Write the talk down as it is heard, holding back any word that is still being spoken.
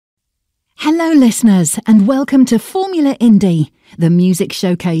Hello listeners and welcome to Formula Indie, the music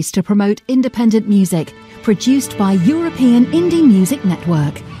showcase to promote independent music, produced by European Indie Music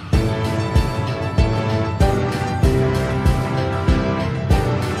Network.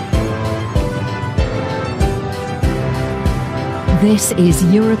 This is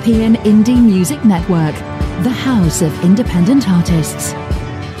European Indie Music Network, the house of independent artists.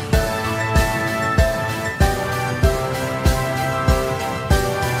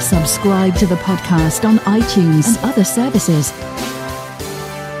 Subscribe to the podcast on iTunes and other services.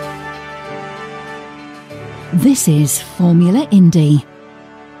 This is Formula Indie.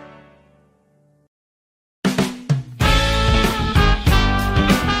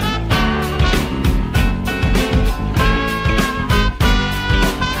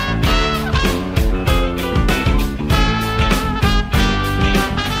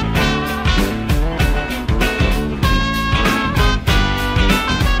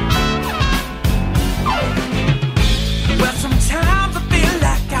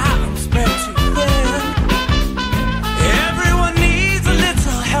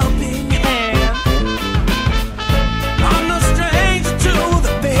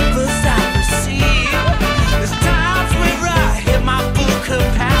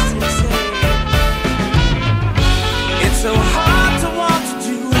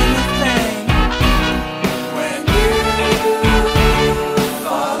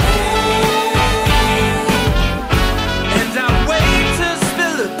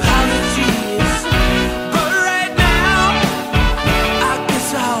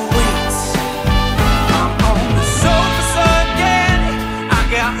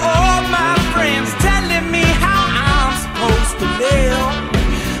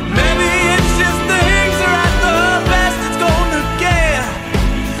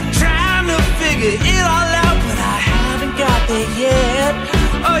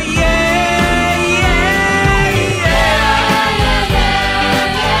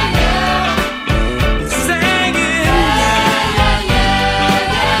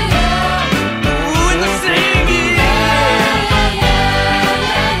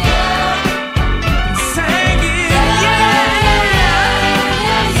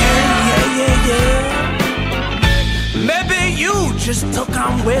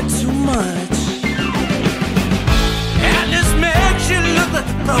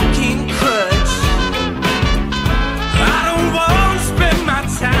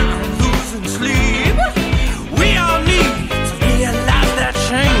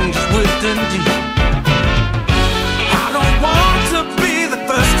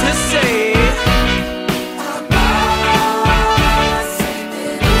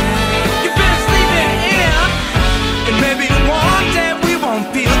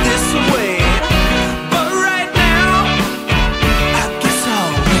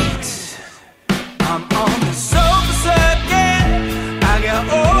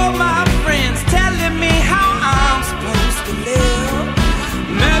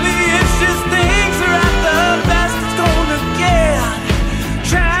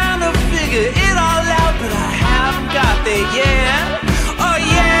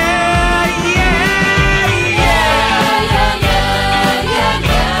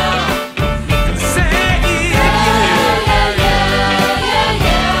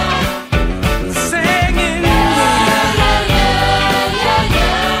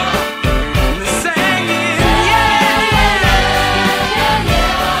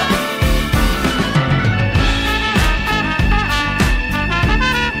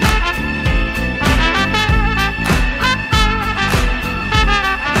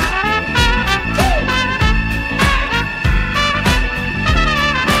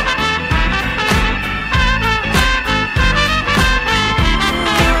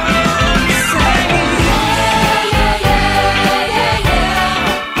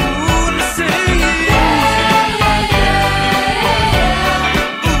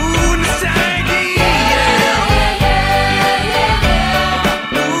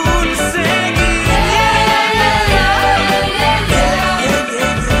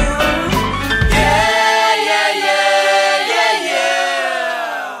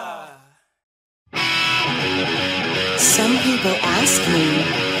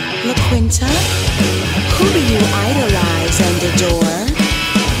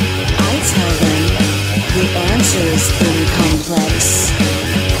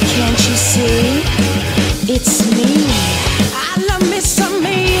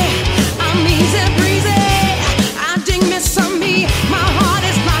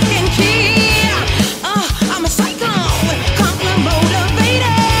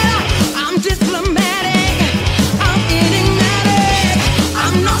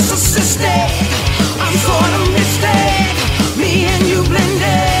 Narcissistic. mistake. I'm sort of mistake. Me and you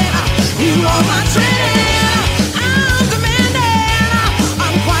blended. You are my trend. I'm demanding.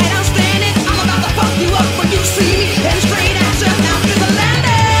 I'm quite outstanding. I'm about to fuck you up when you see me. And straight at you now to the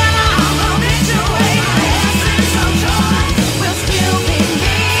landing. I'll make your way. My essence of joy will still be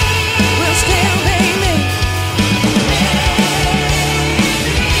me. Will still be me.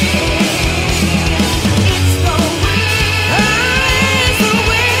 It's the way. It's the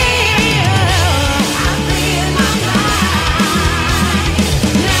way. I'm free in my mind.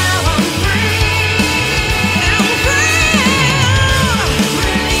 Now I'm free. I'm free.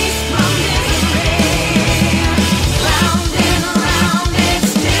 Release my misery. Round and around, it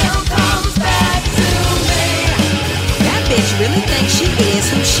still comes back to me. That bitch really thinks she is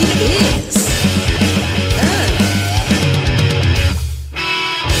who she is.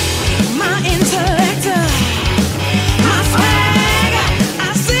 My intellect, my swag, I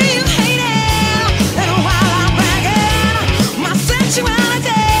see you hating, and while I'm bragging, my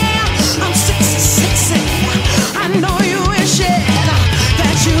sensuality, I'm sexy, sexy. I know you wish it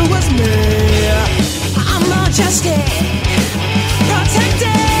that you was me. I'm majestic,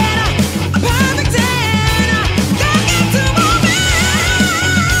 protected, perfect. Don't get too moving.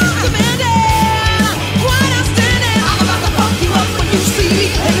 Demanding, quite outstanding. I'm about to fuck you up when you see me.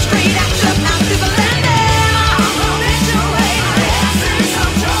 And straight at you, now to the landing. I'll make your way. My essence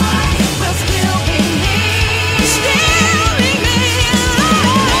of joy will still be me. Still be me.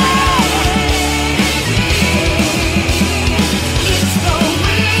 It's the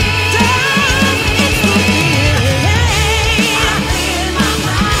wind. It's the wind. I'm in my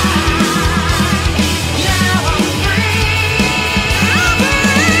mind. Now I'm free. I'm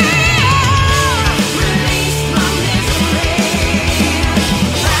free. Release my misery.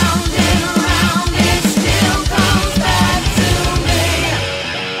 Round and around, it still comes back to me.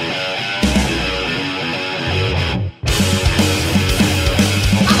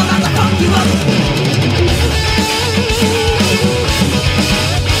 I'm about to fuck you up.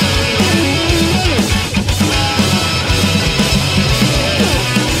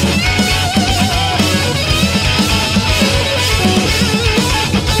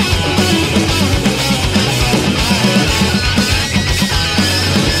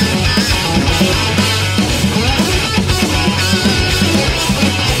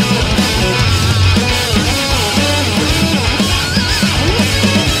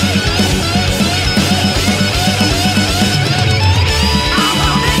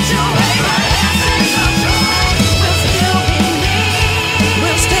 I'll make your way. My essence of joy will still be me.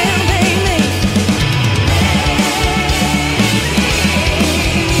 Will still be me.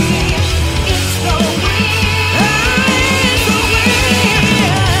 It's the wind. It's the wind.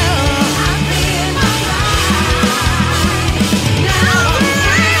 I'm in my mind. Now I'm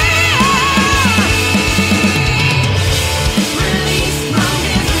free. Release my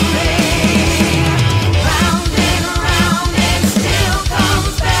misery. Round and around, it still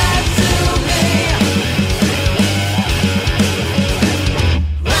comes back to me.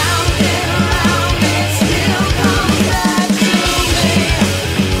 Round and around, it still comes back to me.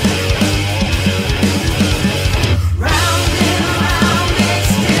 Round and around, it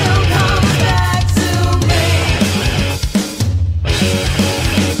still comes back to me.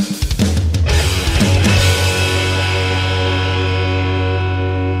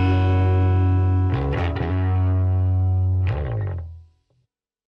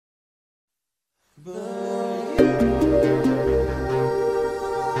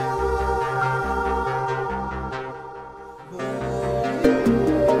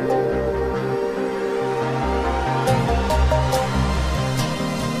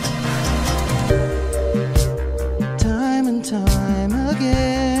 Time and time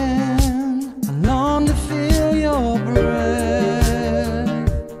again, I long to feel your breath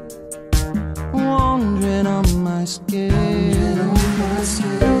wandering on my skin.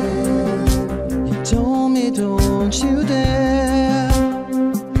 You told me, don't you dare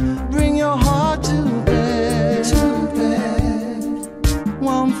bring your heart to bed.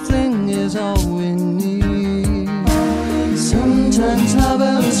 One thing is all we need. Sometimes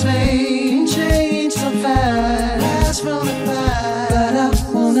lovers fade and change so fast from the past, but I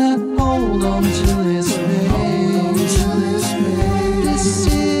wanna hold on to this pain.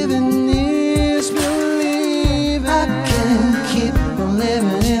 Deceiving is believing. I can't keep on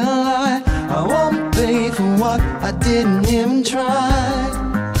living in a lie. I won't pay for what I didn't even try,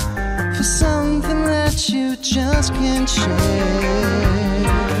 for something that you just can't share.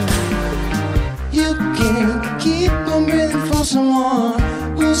 You can't keep on breathing for someone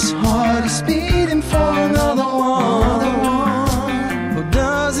whose heart is beating for another one, who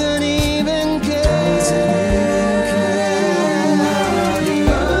doesn't even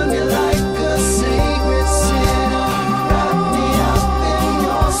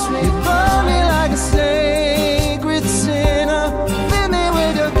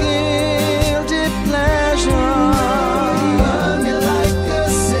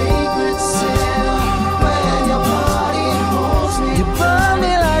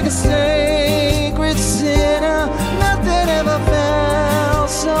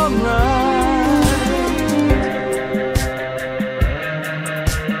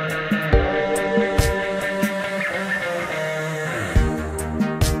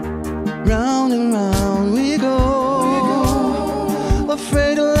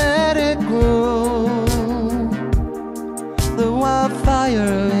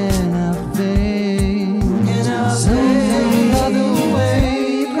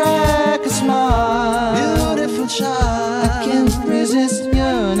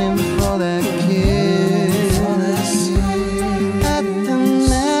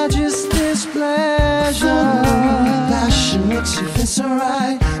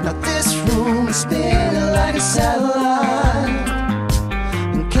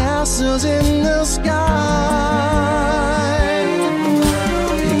castles in the sky.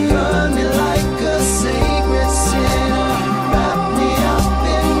 You burn me like a sacred sinner, wrap me up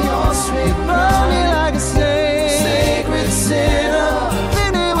in your sweet burn me like a sacred sinner,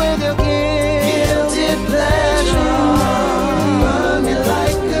 fill me with your guilty pleasure. Burn me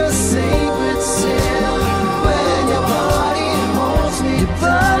like a sacred sinner, when your body holds me. You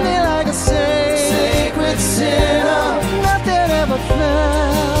burn me like a sacred sinner, nothing ever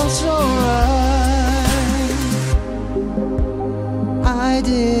felt so right. I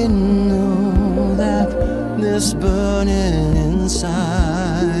didn't know that this burning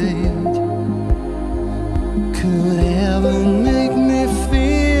inside could ever make me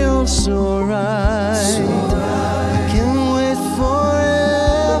feel so right. I can't wait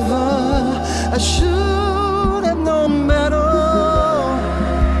forever. I should have known better.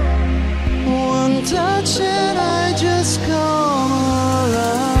 One touch and I just come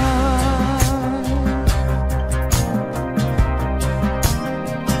alive.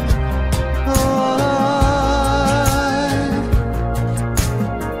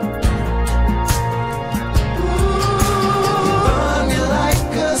 Burn me like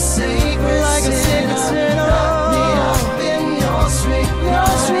a sacred sinner, wrap me up in your sweet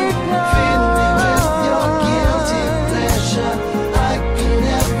love, fill me with your guilty pleasure. I can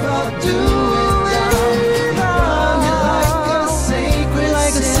never do without. Burn me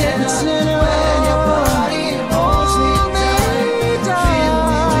like a sacred sinner, when your body holds me tight. Fill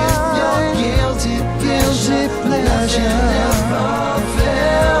me with your guilty pleasure. Nothing ever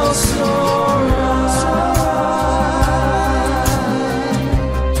felt so right.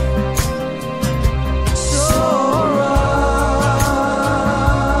 So right.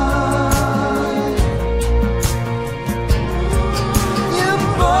 You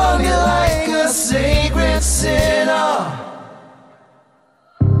burn me like a sacred sinner.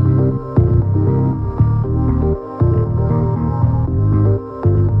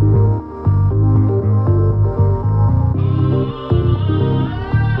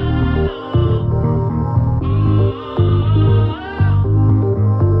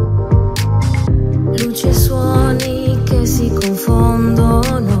 Luci e suoni che si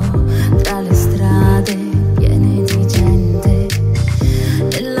confondono tra le strade piene di gente.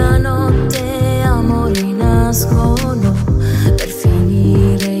 Nella notte amori nascono per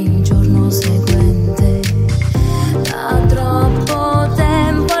finire il giorno seguente. Da troppo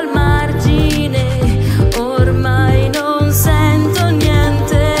tempo al margine, ormai non sento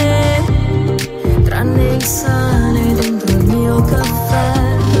niente, tranne il sale dentro il mio caffè.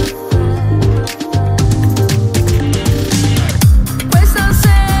 Questa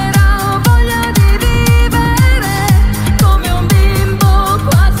sera ho voglia di vivere come un bimbo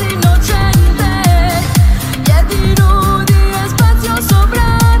quasi innocente, piedi nudi e spazio sopra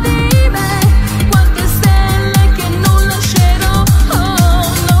di me, quante stelle che non lascerò. Oh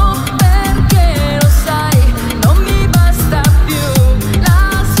no, perché lo sai, non mi basta più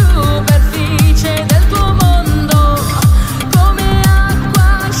la superficie del tuo mondo, come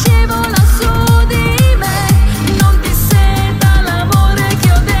acqua scivola su di me, non ti seta l'amore che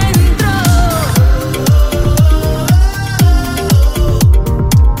ho dentro.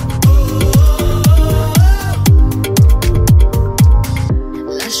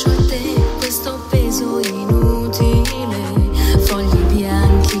 Lascio a te questo peso inutile, fogli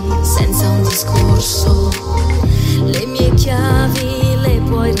bianchi senza un discorso. Le mie chiavi le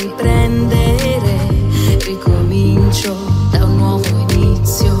puoi riprendere, ricomincio da un nuovo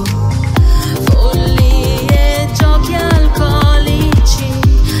inizio. Follie, giochi alcolici,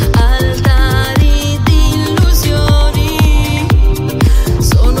 altari di illusioni,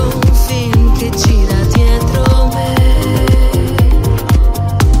 sono un film che gira dietro me.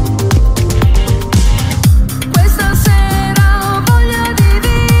 Questa sera ho voglia di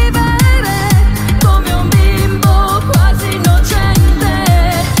vivere come un bimbo quasi innocente,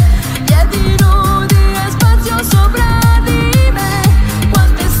 piedi nudi e spazio sopra di me,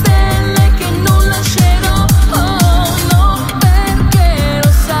 quante stelle che non lascerò. Oh no, perché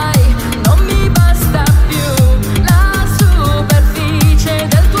lo sai, non mi basta più la superficie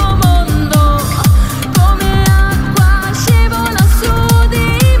del tuo mondo, come acqua scivola su di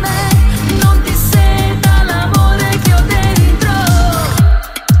me, non ti seta l'amore che ho dentro.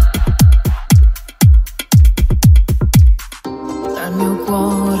 Dal mio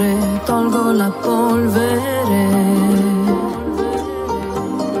cuore tolgo la polvere,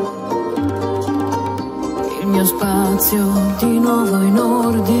 il mio spazio di nuovo in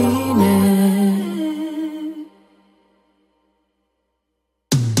ordine.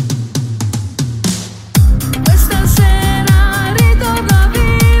 Questa sera ritorno a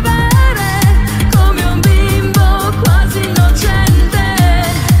vivere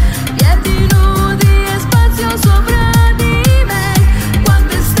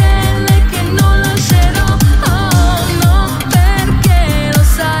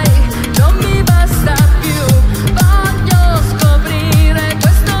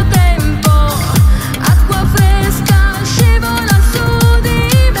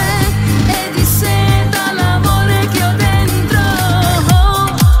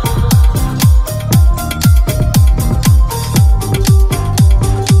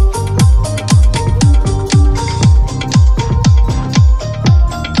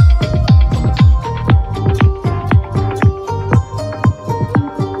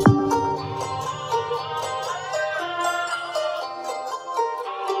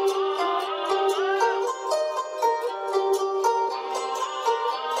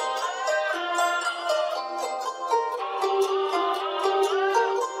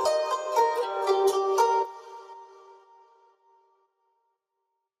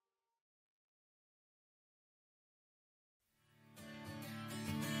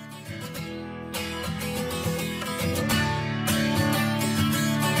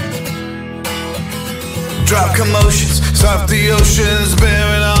Drop commotions, stop the oceans,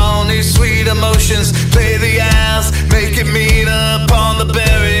 bearing on these sweet emotions. Play the hours, make it mean upon the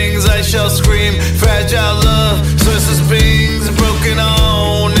bearings. I shall scream, fragile love, surface beings broken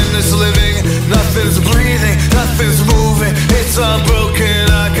on in this living. Nothing's breathing, nothing's moving, it's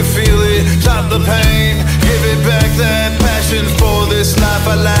unbroken, I can feel it. Stop the pain, give it back that passion for this life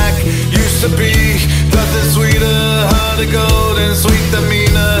I lack. Used to be nothing sweeter, harder gold and sweet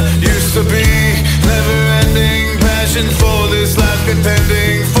demeanor. Used to be never-ending passion for this life,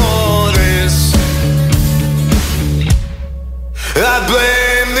 contending for this. I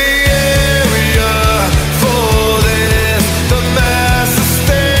blame the area for this, the mass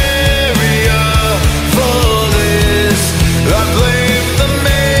hysteria for this. I blame the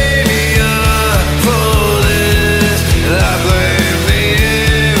mania for this. I blame the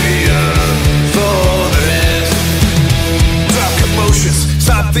area for this. Drop commotions,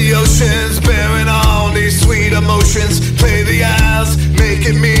 stop the oceans, bearing on these sweet emotions. Play the hours, make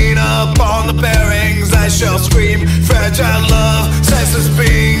it mean upon the bearings. I shall scream, fragile love, senseless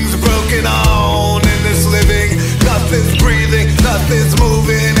beings broken on in this living. Nothing's breathing, nothing's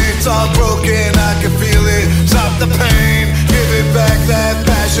moving, it's all broken, I can feel it. Stop the pain, give it back that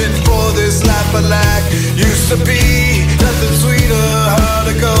passion for this life I lack. Used to be nothing sweeter,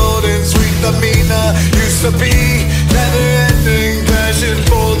 harder gold and sweet demeanor. Used to be never-ending passion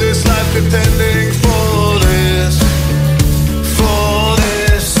for this life, contending for this, for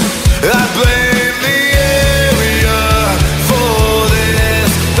this. I blame the area for this,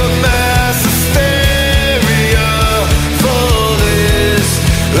 the mass hysteria for this.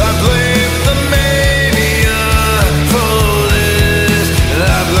 I blame the mania for this.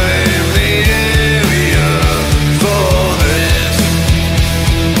 I blame the area for this.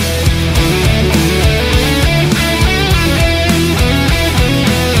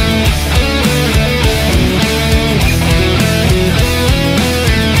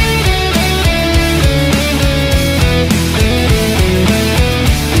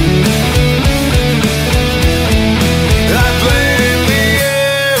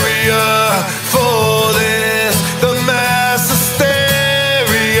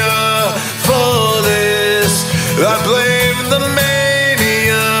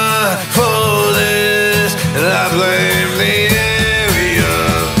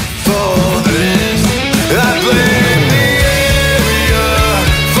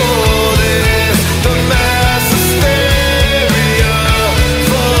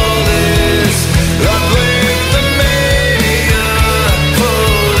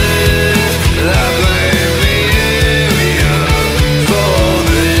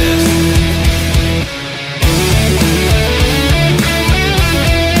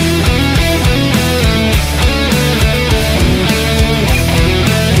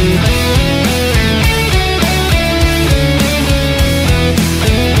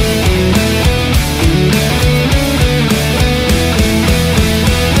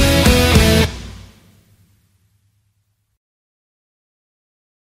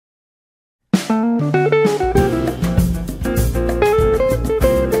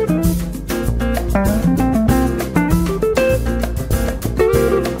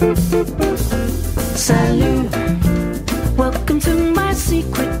 Salut, welcome to my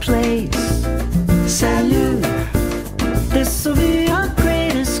secret place. Salut, this'll be our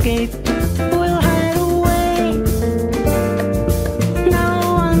great escape. We'll hide away. No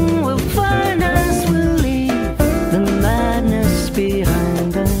one will find us. We'll leave the madness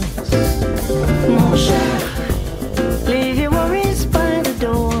behind us. Mon cher, leave your worries by the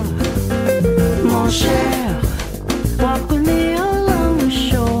door. Mon cher, walk with me along the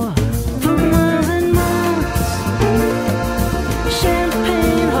shore. For miles and miles,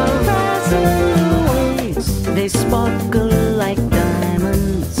 champagne horizon waves, they sparkle like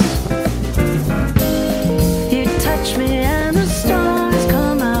diamonds. You touch me and the stars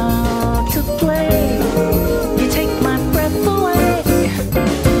come out to play. You take my breath away.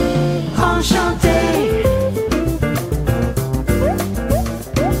 Enchanté,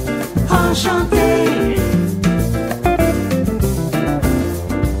 enchanté.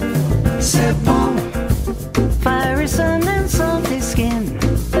 C'est bon, fiery sun and salty skin.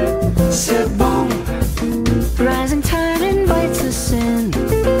 C'est bon, rising tide invites us in.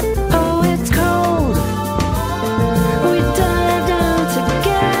 Oh, it's cold. We dive down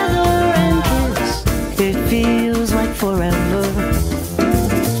together and kiss. It feels like forever.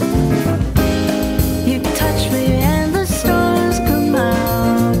 You touch me and the stars come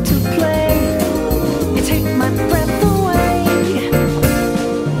out to play. You take my breath away.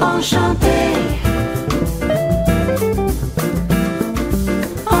 Enchanté,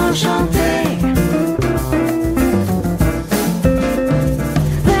 enchanté.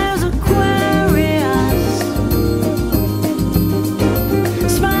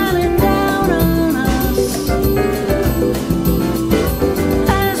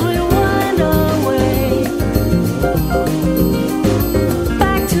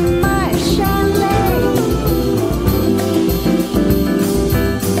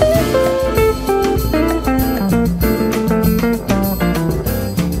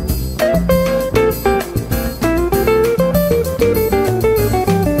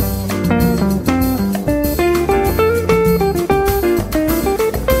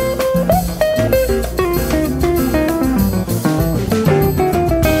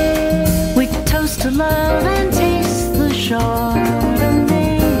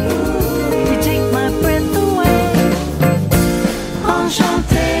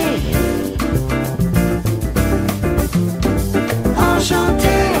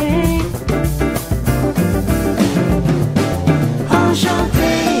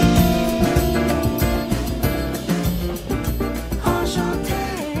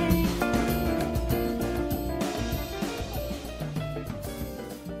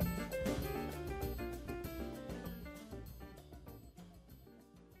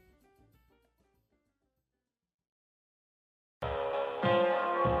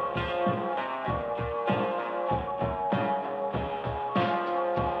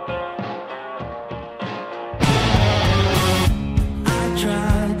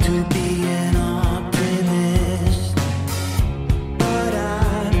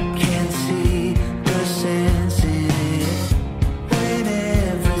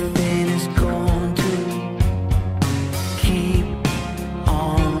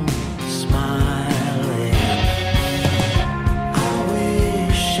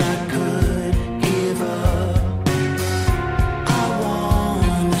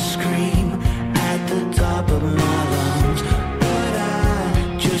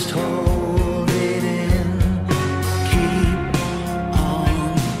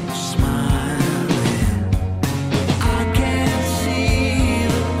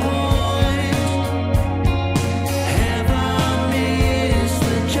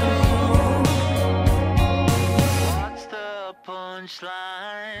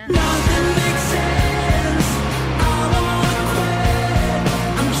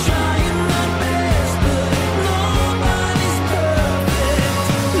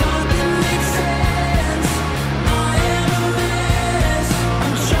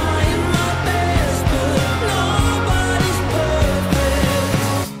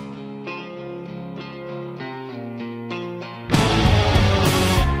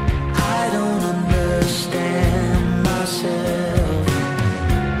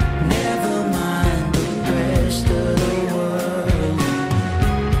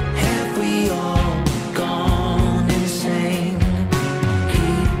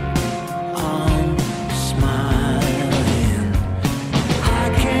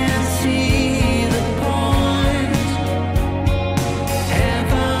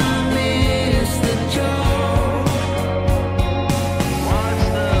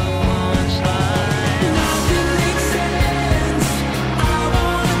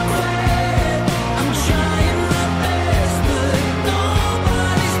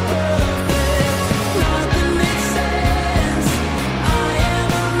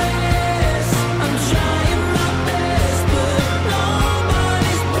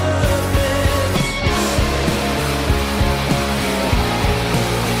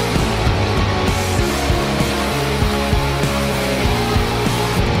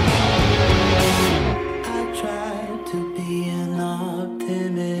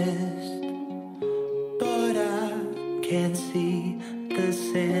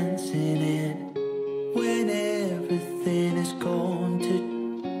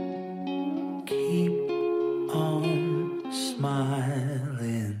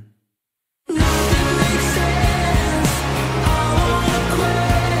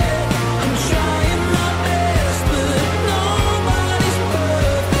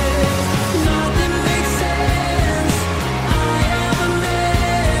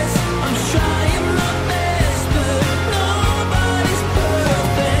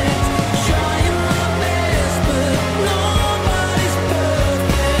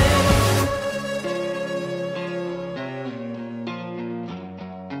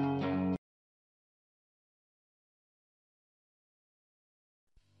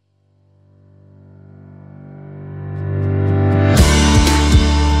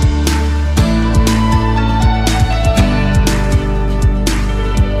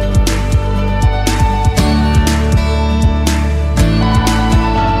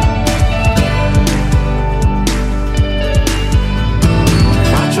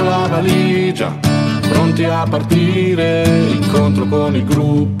 a partire, incontro con il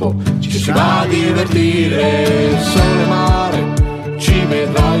gruppo, ci si va a divertire. Sole e mare, ci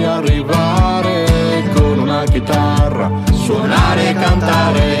vedrai arrivare con una chitarra, suonare e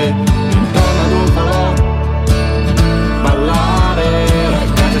cantare intorno ad un falò, ballare.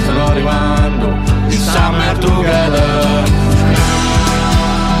 Ragazzi stanno arrivando, il Summer Together.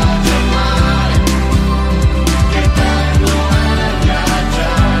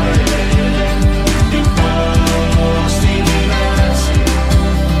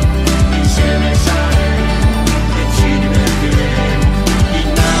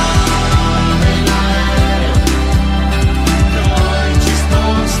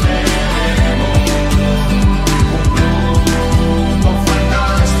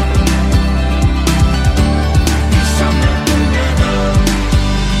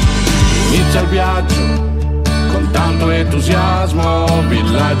 Il viaggio con tanto entusiasmo,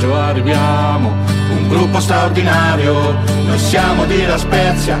 villaggio arriviamo, un gruppo straordinario. Noi siamo di La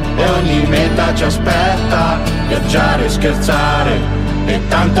Spezia e ogni meta ci aspetta, viaggiare, scherzare e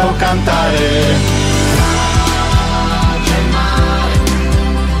tanto cantare.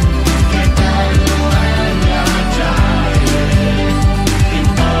 Che bello è viaggiare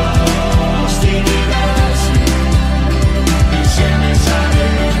intorno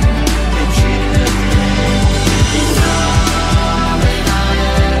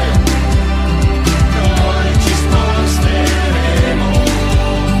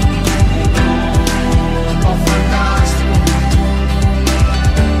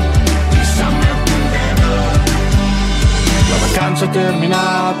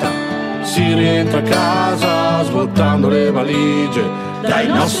terminata, si rientra a casa svuotando le valigie dai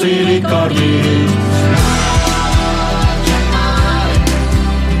nostri ricordi.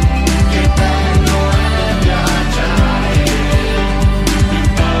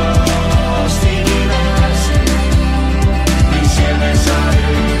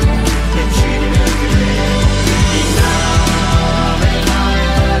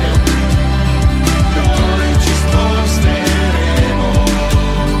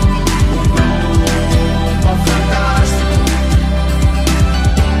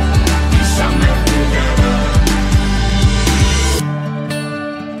 Summer together.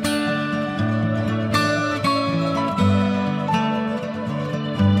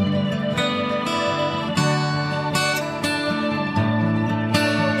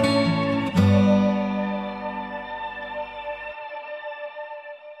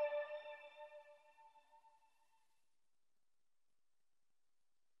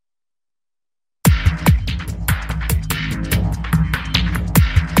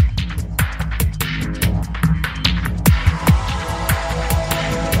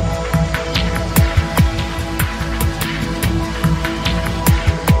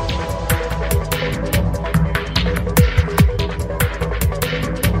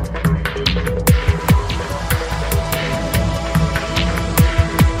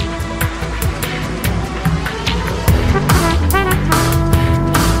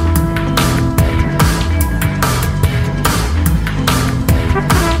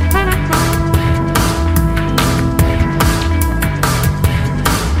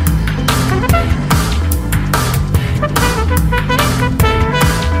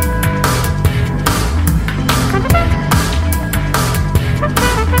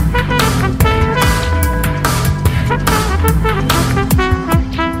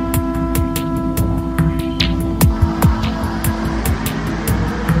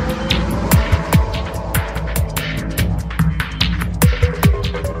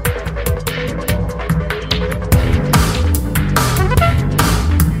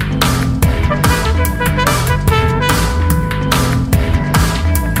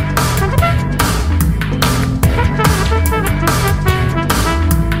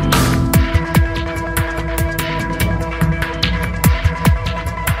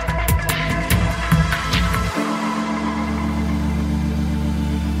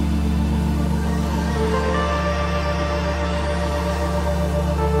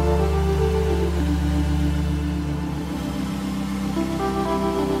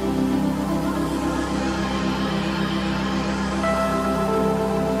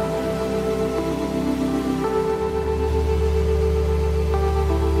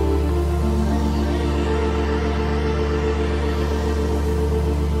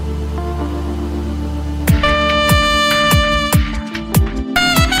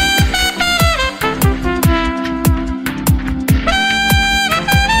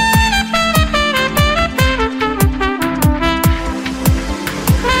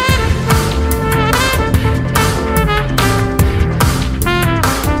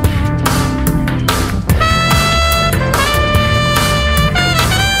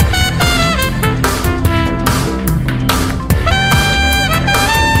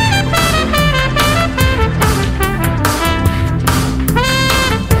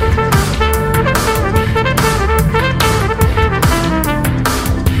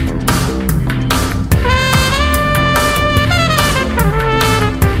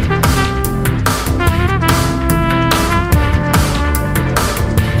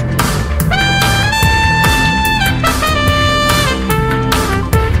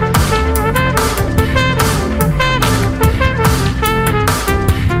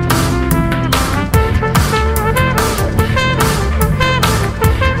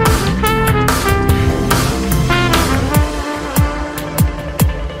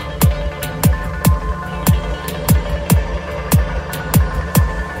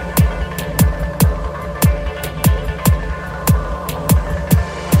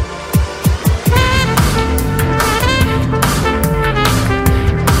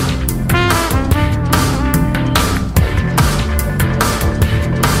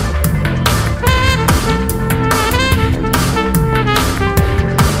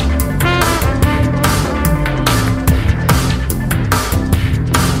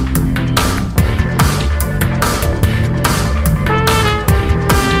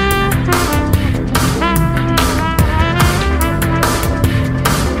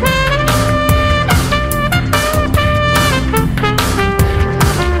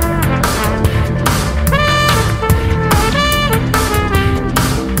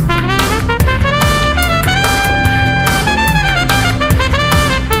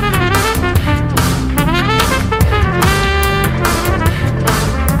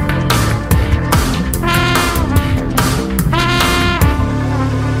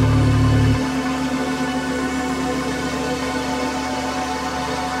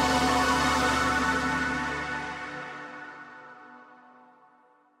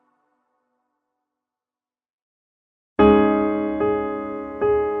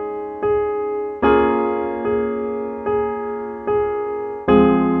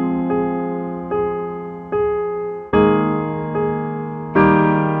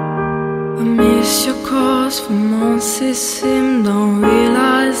 this seem, don't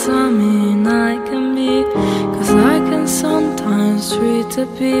realize I mean I can be. Cause I can sometimes treat the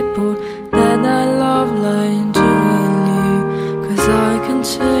people that I love like jewelry. Cause I can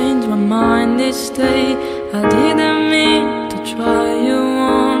change my mind each day. I didn't mean to try you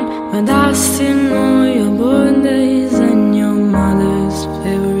on, but I still know your birthdays and your mother's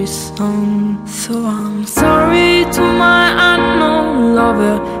favorite song. So I'm sorry to my unknown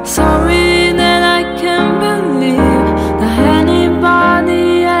lover. Sorry that I can't believe that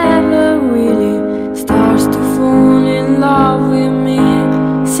anybody ever really starts to fall in love with me.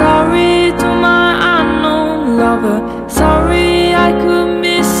 Sorry to my unknown lover. Sorry I could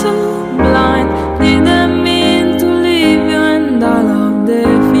be so blind. Didn't mean to leave you, and all of the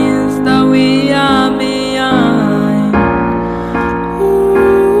things that we are behind.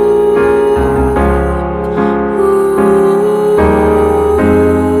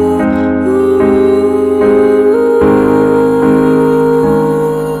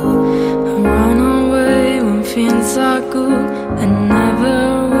 I run away when things are good. I never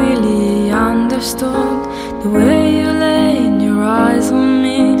really understood the way you laid your eyes on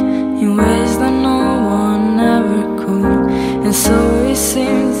me in ways that no one ever could. And so it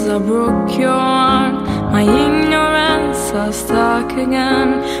seems I broke your heart. My ignorance has stuck again.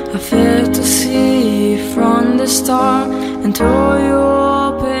 I failed to see from the start and throw you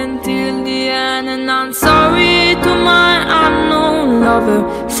open till the end. And I'm sorry to my unknown lover.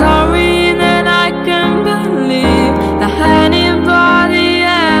 Sorry that I can't believe that anybody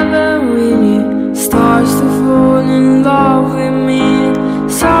ever really starts to fall in love with me.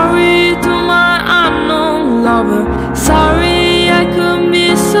 Sorry to my unknown lover. Sorry I could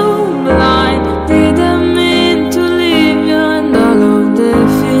be so blind. Didn't mean to leave you, and all of the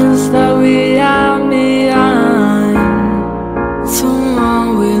things that we are behind. Someone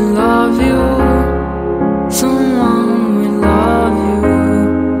will love you. Someone will love you.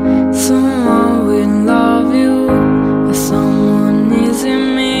 Someone will love you, but someone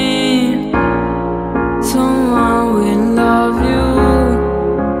isn't me. Someone will love you.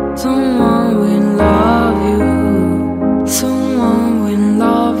 Someone will love you. Someone will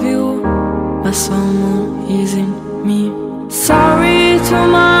love you, but someone isn't me. Sorry to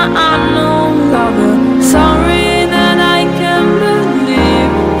my unknown lover. Sorry that I can't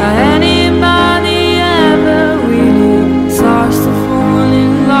believe that anybody ever really starts to fall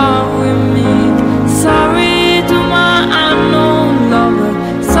in love with me. Sorry to my unknown lover.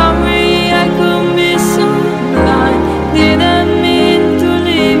 Sorry I could be so blind. Didn't mean to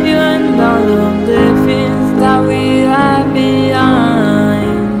leave you, and all of the things that we have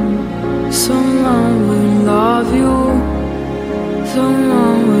behind. Someone will love you.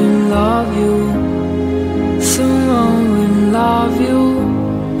 Someone will love you. Someone will love you,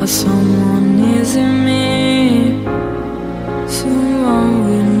 but someone isn't me. Someone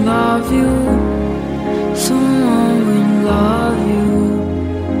will love you. Someone will love you.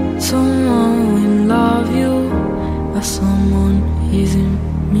 Someone will love you, but someone isn't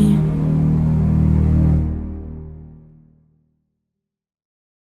me.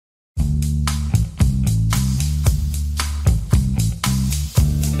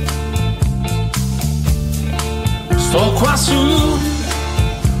 Sto qua su,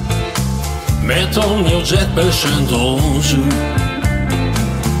 metto il mio jet e scendo giù.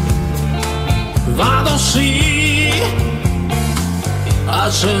 Vado sì,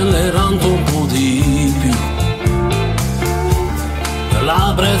 accelerando un po' di più.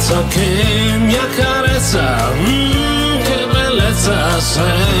 La brezza che mi accarezza, che bellezza,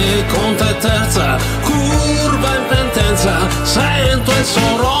 sei con te terza, curva in pendenza, sento il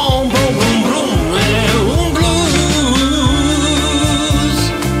suo rombo, brum brum, è un blues.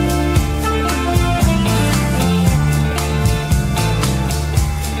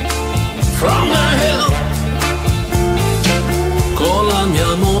 From the hill, con la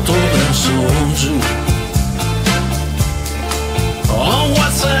mia moto verso giù. On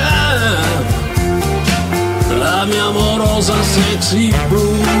WhatsApp, la mia amorosa sexy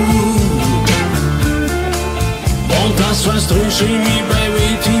blue. Monta su e striscimi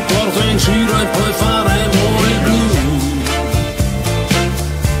baby, ti porto in giro e poi faremo il blu.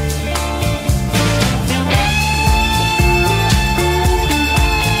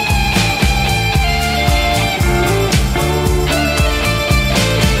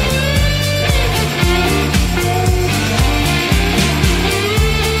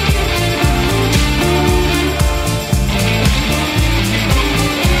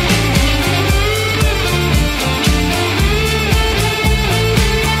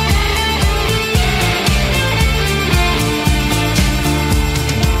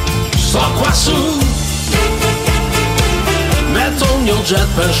 jet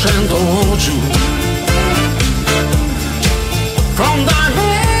per scendo giù. From the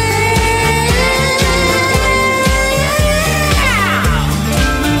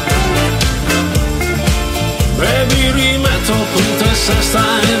baby, rimetto qui te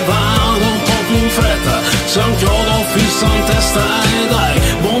sesta e vado un po' più in fretta. C'è un chiodo fisso in testa e dai,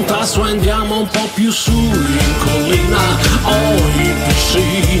 bontà su, andiamo un po' più su in collina o in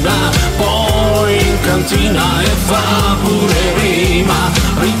piscina, poi in cantina e fa pure rima.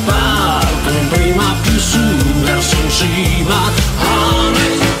 Riparto in prima più su verso in cima.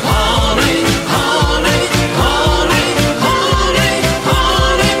 Honey, honey, honey, honey, honey,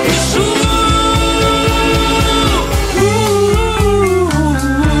 honey, più su.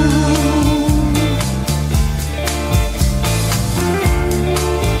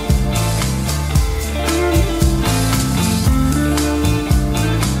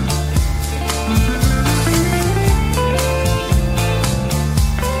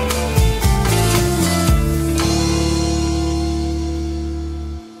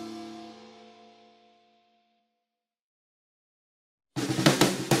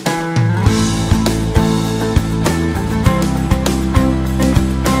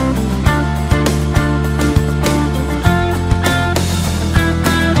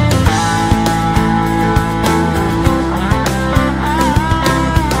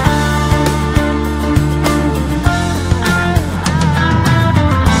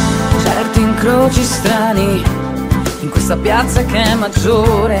 incroci strani in questa piazza che è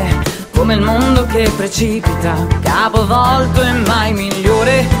maggiore, come il mondo che precipita, capovolto e mai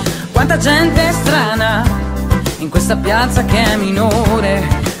migliore. Quanta gente strana in questa piazza che è minore,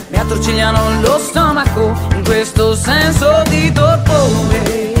 mi attorcigliano lo stomaco in questo senso di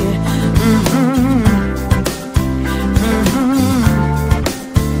torpore.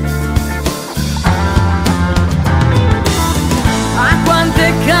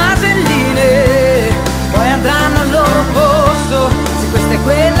 Caselline poi andranno al loro posto, se questa è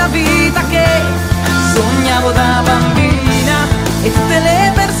quella vita che sognavo da bambina, e tutte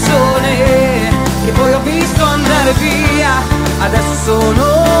le persone che poi ho visto andare via adesso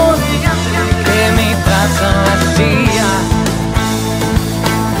sono gli altri che mi tracciano la scia,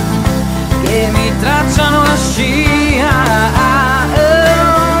 che mi tracciano la scia.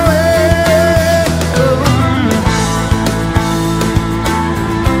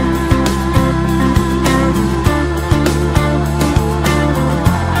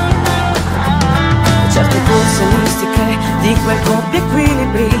 Di quel coppia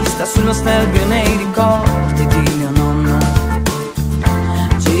equilibrista sul nostalgia nei ricordi di mio nonno.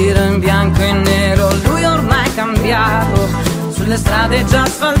 Giro in bianco e nero, lui ormai cambiato, sulle strade già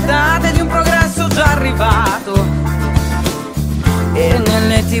asfaltate di un progresso già arrivato. E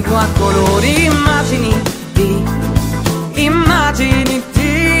nelle tv a colori immagini di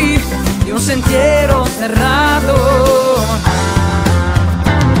un sentiero sterrato.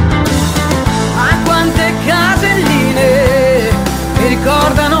 Quante caselline mi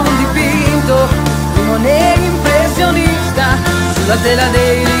ricordano un dipinto di Monet impressionista, sulla tela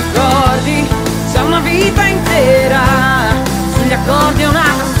dei ricordi c'è una vita intera, sugli accordi è una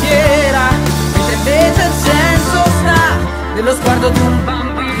tastiera, mentre invece il senso sta nello sguardo di un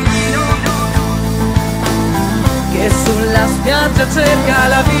bambino che sulla spiaggia cerca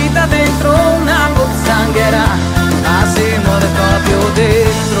la vita dentro una pozzanghera, ma si muore proprio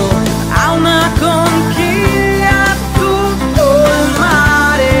dentro a una conchiglia tutto il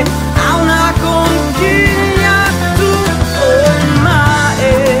mare, a una conchiglia tutto il mare.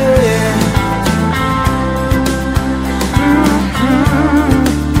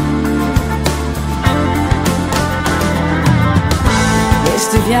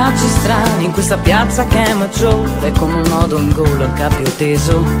 Questi viaggi strani in questa piazza che è maggiore, come un nodo in gola al cappio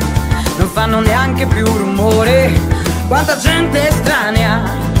teso, non fanno neanche più rumore. Quanta gente estranea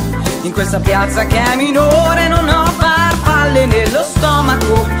in questa piazza che è minore, non ho farfalle nello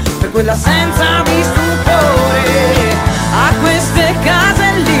stomaco per quella senza di stupore. A queste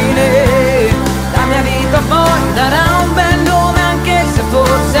caselline la mia vita poi darà un bel nome, anche se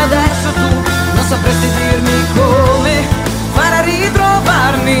forse adesso tu non sapresti dirmi come fare a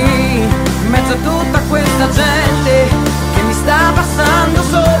ritrovarmi in mezzo a tutta questa gente che mi sta passando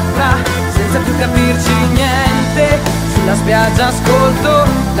sopra senza più capirci niente. Sulla spiaggia ascolto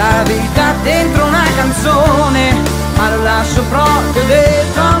la vita dentro una canzone, ma lo lascio proprio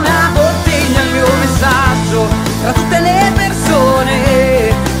dentro una bottiglia il mio messaggio, tra tutte le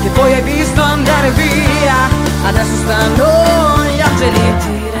persone che poi hai visto andare via, adesso stanno gli angeli.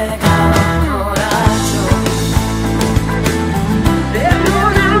 Ti regalo coraggio per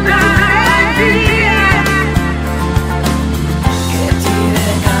non andare via, che ti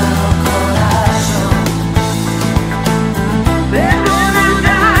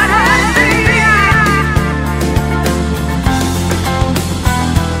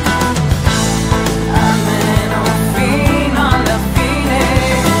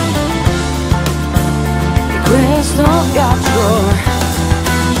questo viaggio,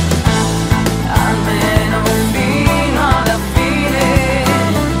 almeno fino alla fine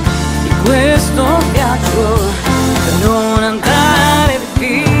di questo viaggio, per non andare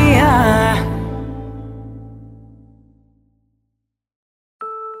via.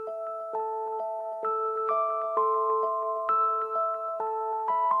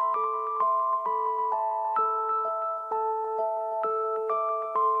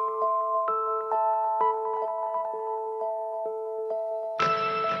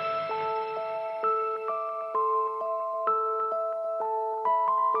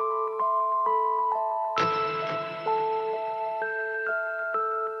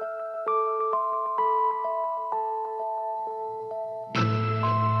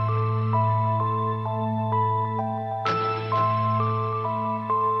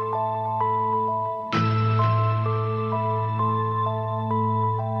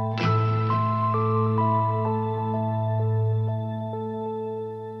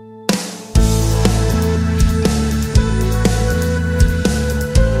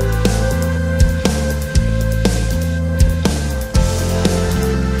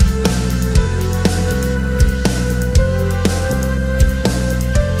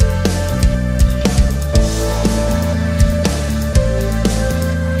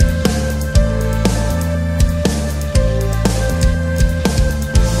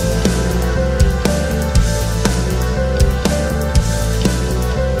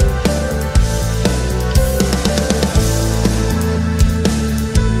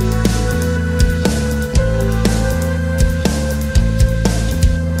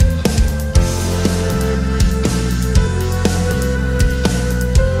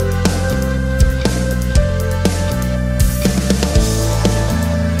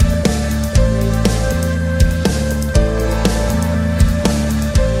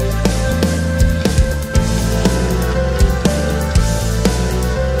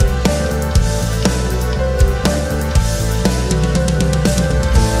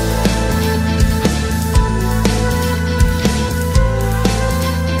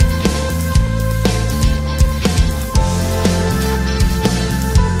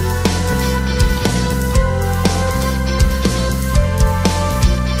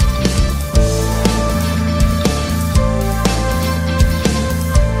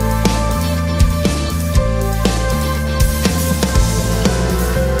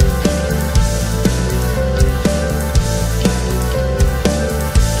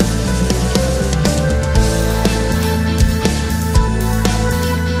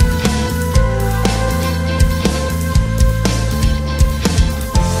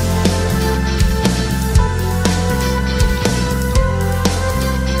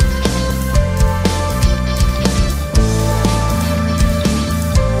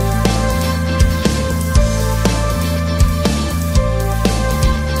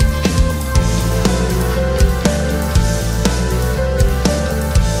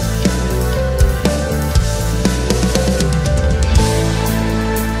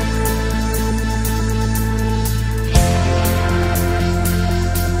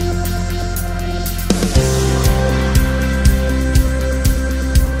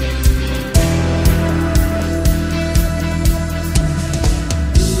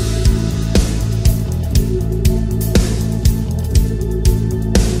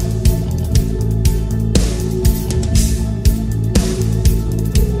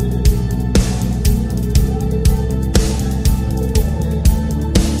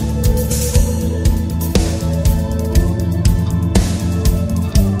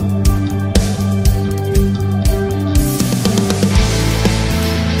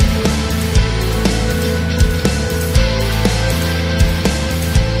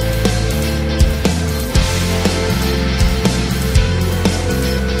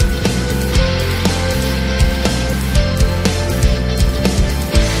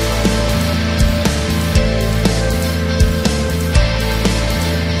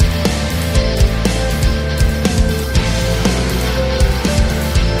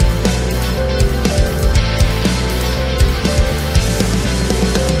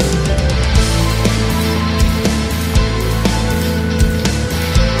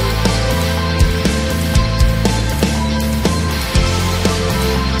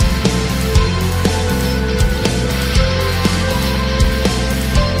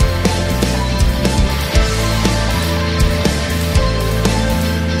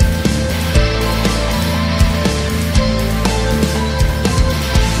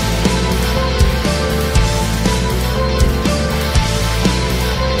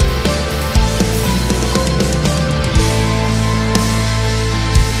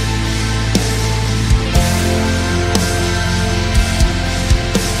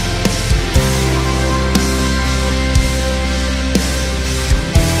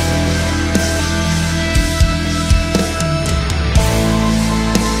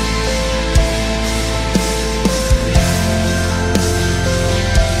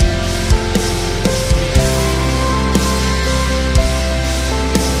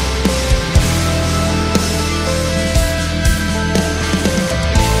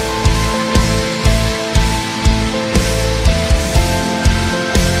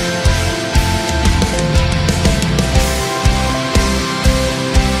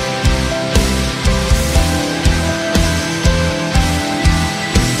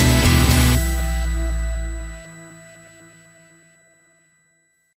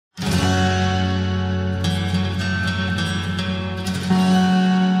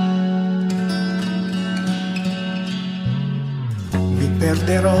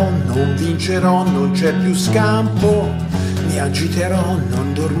 perderò, non vincerò, non c'è più scampo. Mi agiterò,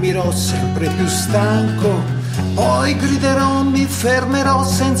 non dormirò, sempre più stanco. Poi griderò, mi fermerò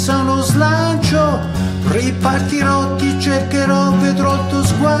senza uno slancio. Ripartirò, ti cercherò, vedrò il tuo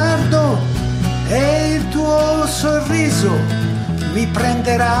sguardo e il tuo sorriso mi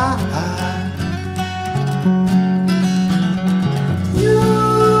prenderà.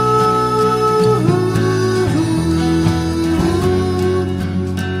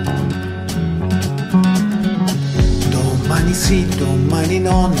 Domani sì, domani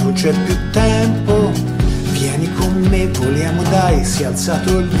no, non c'è più tempo. Vieni con me, voliamo dai, si è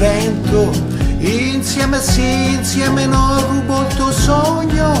alzato il vento. Insieme sì, insieme no, rubo il tuo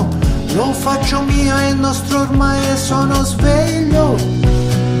sogno. Lo faccio mio, è il nostro ormai e sono sveglio.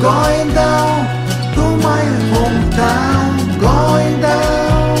 Going down to my hometown. Going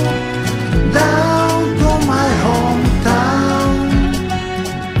down, down to my hometown.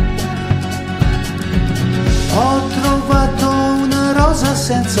 Ho trovato una rosa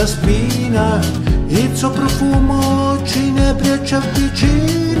senza spina, il suo profumo ci inebria e ci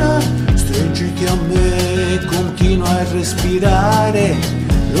avvicina. Stringiti a me, continua a respirare,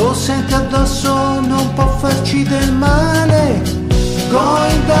 lo senti addosso, non può farci del male.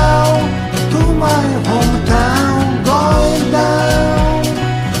 Going down to my hometown, going down,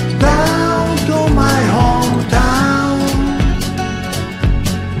 down to my hometown.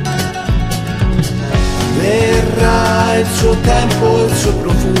 Verrà il suo tempo, il suo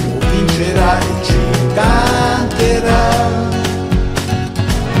profumo vincerà e ci canterà.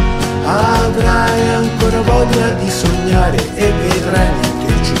 Avrai ancora voglia di sognare e vedrai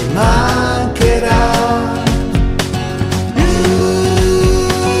che ci mancherà.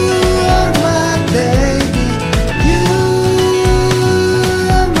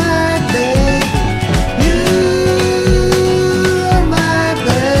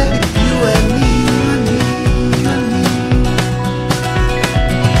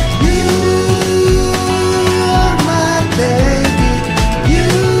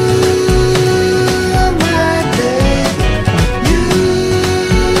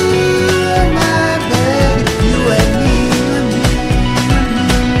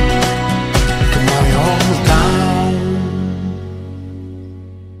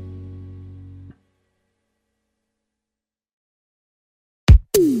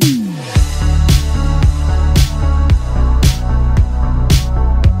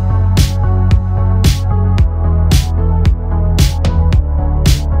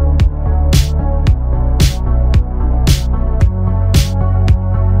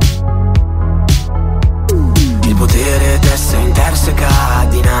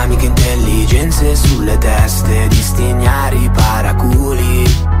 Sulle teste di sti ignari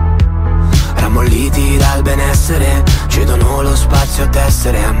paraculi, rammolliti dal benessere, cedono lo spazio a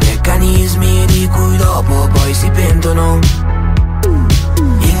tessere a meccanismi di cui dopo poi si pentono,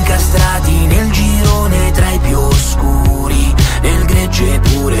 incastrati nel girone tra i più oscuri, nel gregge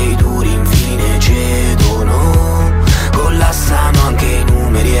pure i duri infine cedono, collassano anche i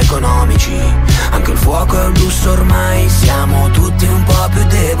numeri economici, anche il fuoco e il lusso ormai siamo tutti un po' più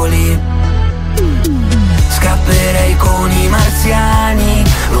deboli. Scapperei con i marziani,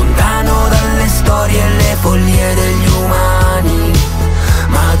 lontano dalle storie e le follie degli umani.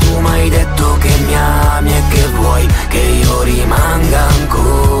 Ma tu m'hai detto che mi ami e che vuoi che io rimanga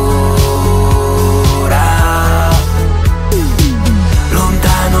ancora.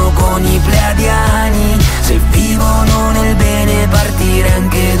 Lontano con i pleiadiani, se vivono nel bene partire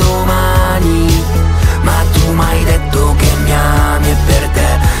anche domani. Ma tu m'hai detto che mi ami e per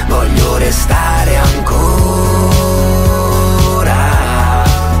te voglio restare ancora.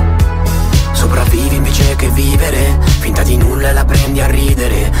 Sopravvivi invece che vivere, finta di nulla e la prendi a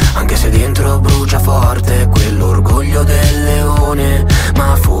ridere, anche se dentro brucia forte quell'orgoglio del leone.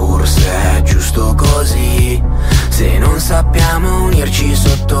 Ma forse è giusto così, se non sappiamo unirci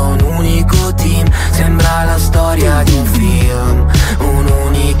sotto un unico team. Sembra la storia di un film,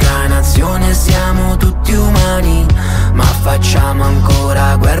 un'unica nazione, siamo tutti umani, ma facciamo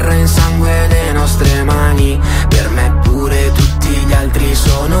ancora guerra in sangue le nostre mani. Per me pure tutti gli altri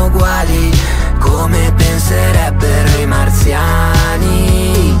sono uguali, come penserebbero i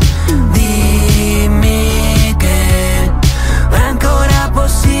marziani. Dimmi che è ancora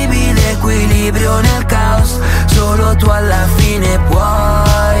possibile equilibrio nel caos, solo tu alla fine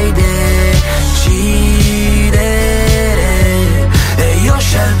puoi decidere e io ho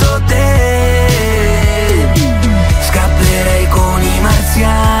scelto te. Scapperei con i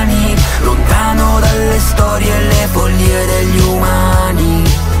marziani, lontano dalle storie e le follie degli umani.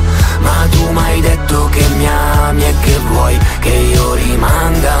 Ma tu m'hai detto che mi ami e che vuoi che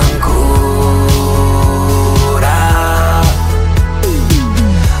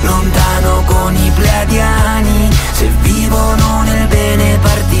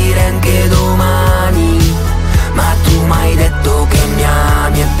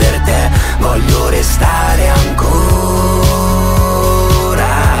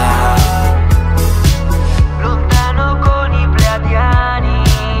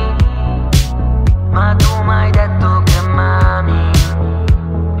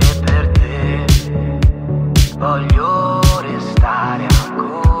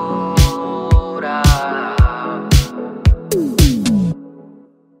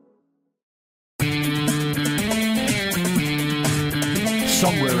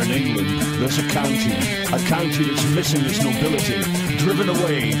somewhere in England, there's a county that's missing its nobility, driven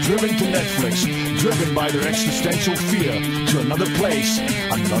away, driven to Netflix, driven by their existential fear to another place,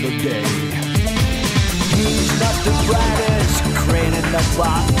 another day. He's not the brightest crane in the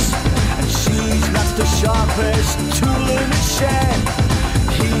box, and she's not the sharpest tool in the shed.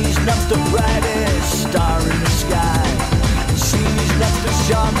 He's not the brightest star in the sky, and she's not the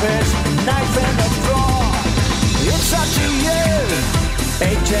sharpest knife in the drawer. It's up to you,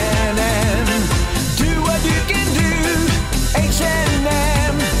 H&M. Do what you can do,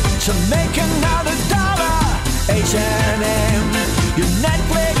 H&M, to make another dollar, H&M. Your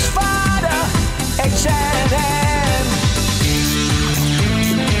Netflix fodder, H&M.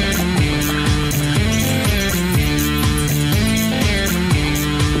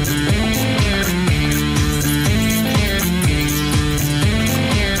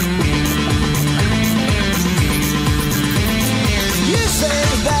 You say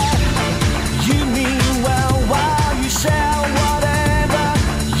that you mean well while you sell whatever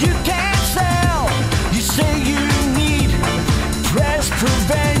you can't sell. You say you need press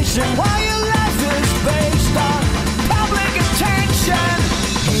prevention while your life is based on public attention.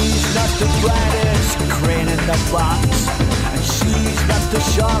 He's not the brightest crane in the box, and she's not the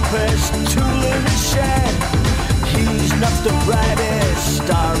sharpest tool in the shed. He's not the brightest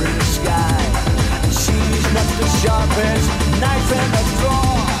star in the sky, and she's not the sharpest knife in the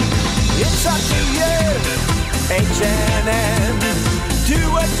drawer. It's up to you, H&M. Do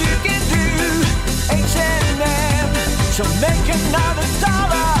what you can do, H&M, to make another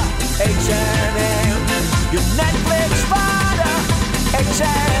dollar, H&M. Your Netflix fodder,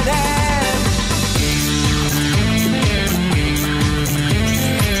 H&M.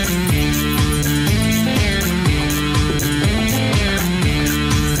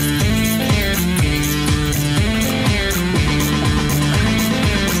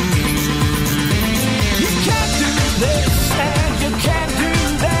 You can't do this and you can't do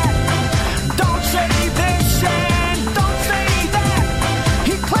that. Don't say this and don't say that.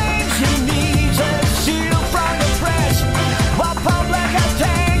 He claims he needs a shield from the press, while public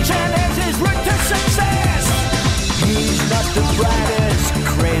attention is his route to success. He's not the brightest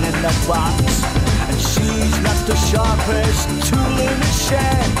crane in the box, and she's not the sharpest tool in the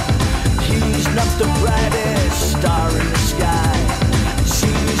shed. He's not the brightest star in the sky, and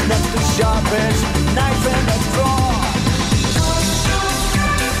she's not the sharpest knife in the drawer.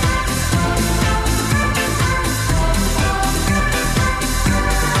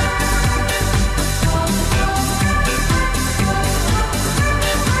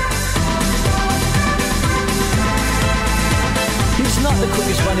 He's not the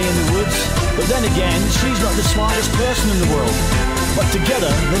quickest bunny in the woods, but then again, she's not the smartest person in the world. But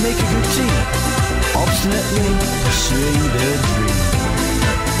together, they make a good team, obstinately pursuing their dream.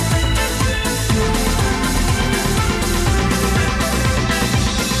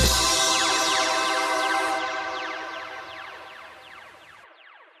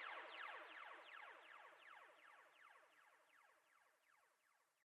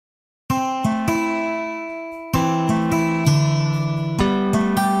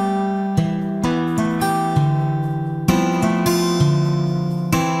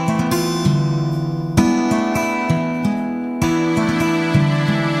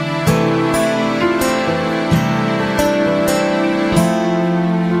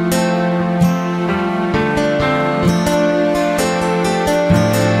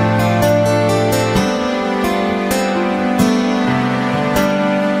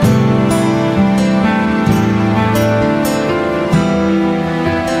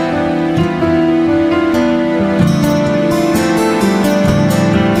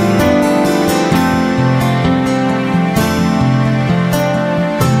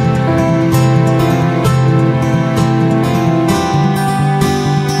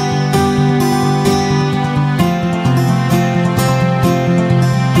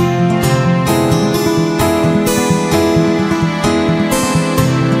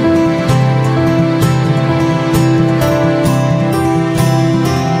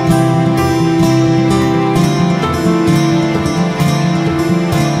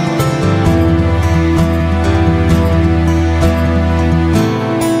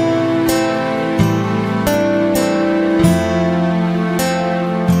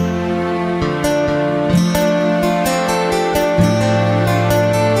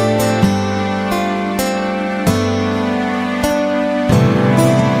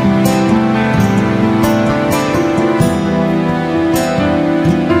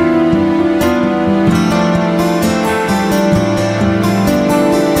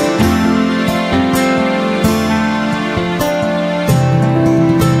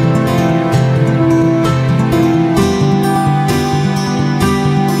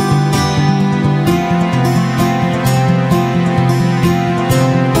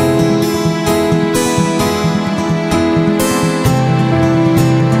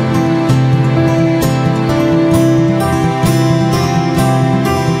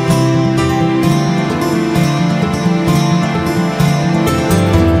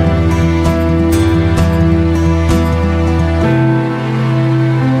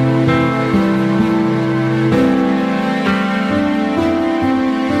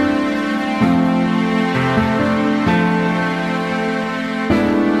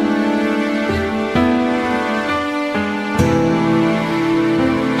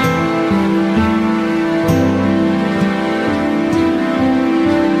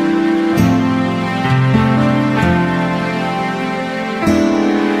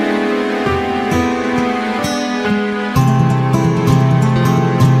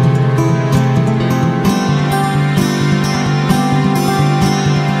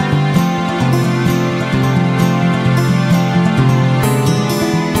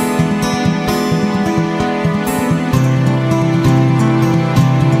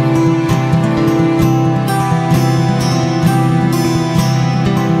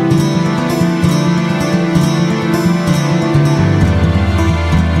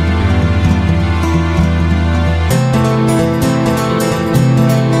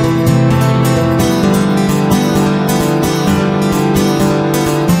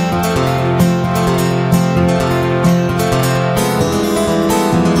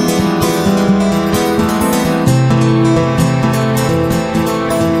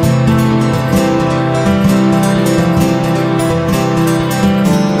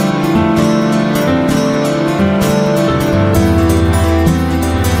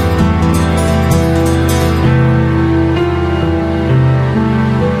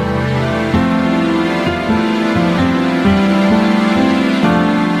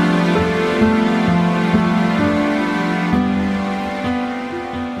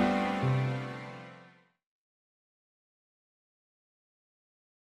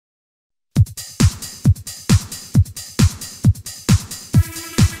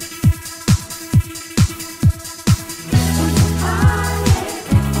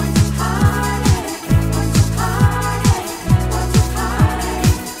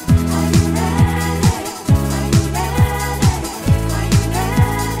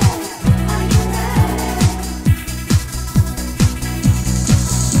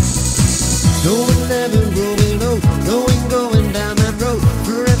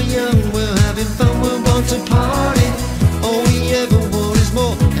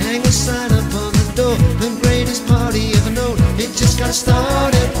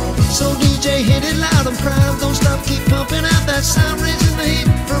 crowd, don't stop, keep pumping out that sound, raising the heat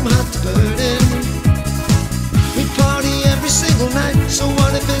from hot to burning. We party every single night, so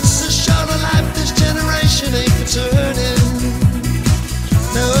what if it's a short of life? This generation ain't returning.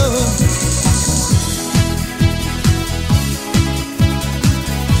 No.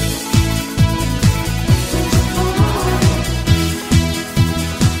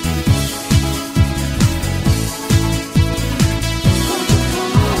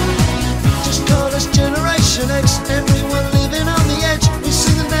 X, everyone living on the edge. We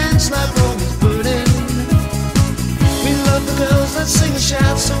sing and dance like Rome is burning. We love the girls that sing and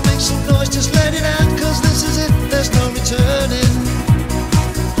shout, so make some noise, just let it out, cause this is it, there's no returning.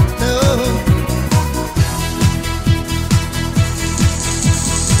 No.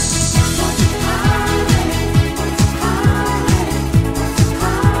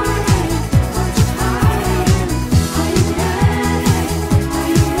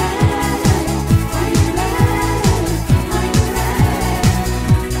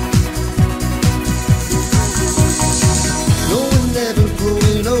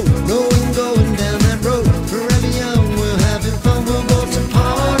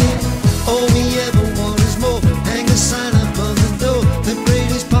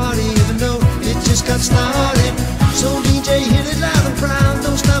 Started. So DJ, hit it loud and proud,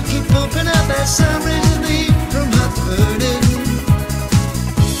 don't stop, keep pumping out that sound, raising the heat from hot to burning.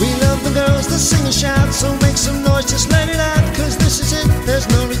 We love the girls that sing and shout, so make some noise, just let it out, cause this is it, there's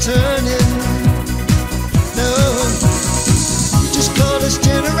no returning. No. Just call us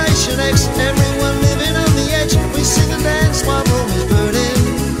Generation X, everyone living on the edge. We sing and dance while Rome is burning.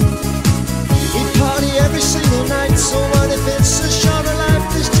 We party every single night, so what if it's a shorter life?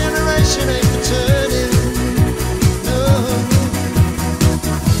 This generation ain't returning.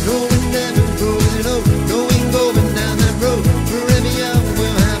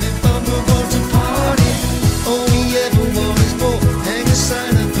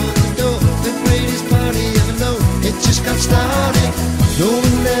 Started,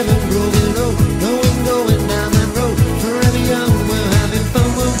 going never growing old, going down that road. Forever young, we're having fun,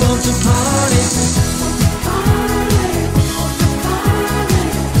 we're born to party.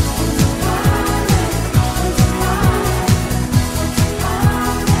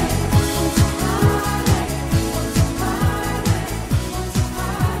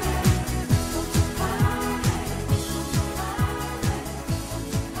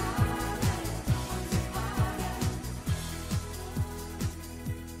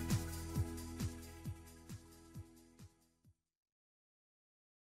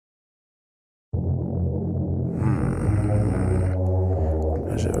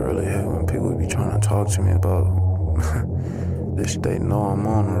 Talk to me about this they know I'm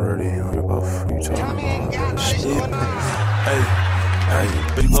on already. About you talking about shit. Hey,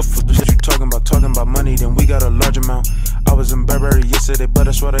 big love for the shit you talking about money, then we got a large amount. I was in Burberry yesterday, but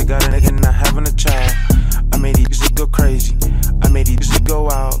I swear they got a nigga not having a child. I made these bitches go crazy, I made these bitches go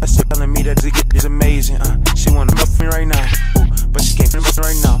out. That's telling me that it's amazing. She wanna fuck me right now, but she can't fuck me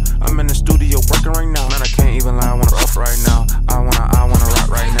right now. I'm in the studio working right now, man, I can't even lie, I wanna rough right now. I wanna rock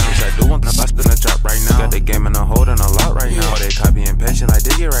right now. Yes, I do want to bust in the drop right now. Got the game in a hold and a lot right now. They copy and pasting like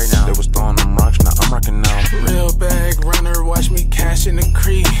they get right now. They was throwing them rocks, now I'm rocking now. Real bag runner, watch me cash in the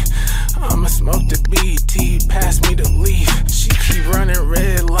creek. I'ma smoke the BT, pass me the leaf. She keep running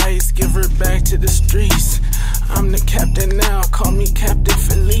red lights, give her back to the streets. I'm the captain now, call me Captain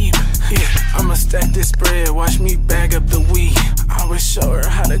Philippe. Yeah, I'ma stack this bread, watch me bag up the weed. I always show her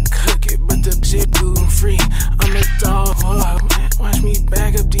how to cook it, but the shit gluten free. I'm a dog, man, watch me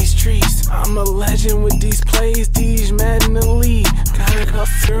bag up these trees. I'm a legend with these plays, these mad in the lead. Got a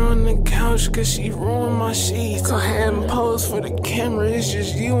girl on the couch cause she ruined my sheets. Go ahead and pose for the camera, it's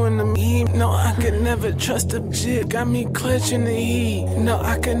just you and me. No, I could never trust a shit, got me clutching the heat. No,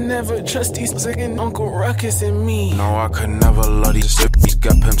 I could never trust these second Uncle Ruckus and me. No, I could never love these hippies,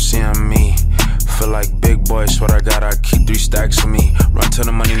 got Pimp C on me. Feel like big boy, swear I gotta keep 3 stacks for me. Run to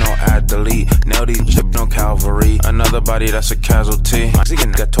the money, no add, delete. Nail these shit, no Calvary. Another body that's a casualty. My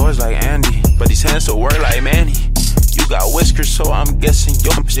ziggin' got toys like Andy, but these hands still work like Manny. You got whiskers, so I'm guessing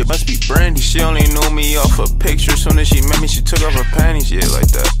your shit must be Brandy. She only knew me off a picture. Soon as she met me, she took off her panties. Yeah,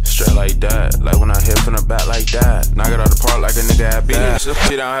 like that. Straight like that. Like when I hit from the back like that. Knock it out the park like a nigga at bad.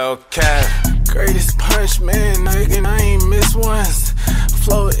 She down Hellcat. Greatest punch, man, nigga, I ain't miss once.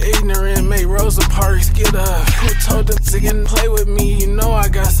 Flow ignorant, make Rosa Parks get up. Who told them to play with me? You know I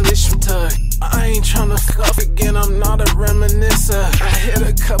got some issue tuck. I ain't tryna fuck again, I'm not a reminiscer. I hit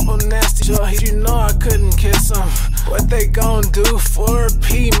a couple nasty joints, you know I couldn't kiss them. What they gon' do for a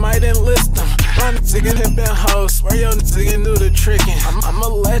P, might enlist them. My nigga hip and hoes, swear your nigga knew the trickin'. I'm a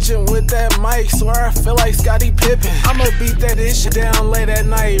legend with that mic, swear I feel like Scottie Pippen. I'ma beat that ish down late at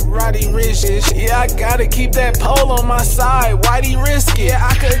night, Roddy Rich ish. Yeah, I gotta keep that pole on my side, Whitey risk it. Yeah,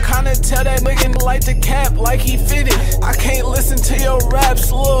 I could kinda tell that nigga like the cap, like he fitted. I can't listen to your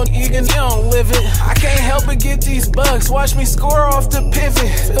raps, little nigga, you don't live it. I can't help but get these bucks, watch me score off the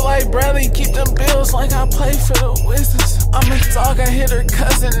pivot. Feel like Bradley, keep them bills like I play for the Wizards. I'm a dog, I hit her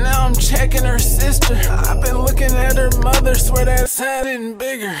cousin, now I'm checking her sister. I've been looking at her mother, swear that's getting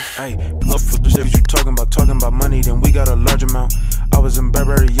bigger. Hey, look for the shit you talking about money, then we got a large amount. I was in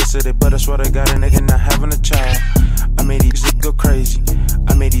Burberry yesterday, but I swear I got a nigga not having a child. I made these bitches go crazy,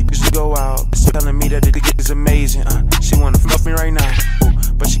 I made these bitches go out. She telling me that the dick is amazing, she wanna fuck me right now,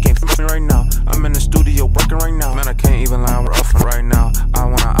 but she can't fuck me right now. I'm in the studio working right now, man, I can't even lie, we're off right now. I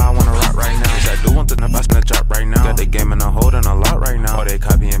wanna rock right now, yes, I do want the I spin a drop right now. Got the game and I'm holding a lot right now. Oh, they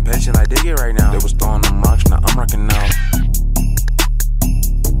copy and pasting, I dig it right now. They was throwing them rocks, now I'm rocking out.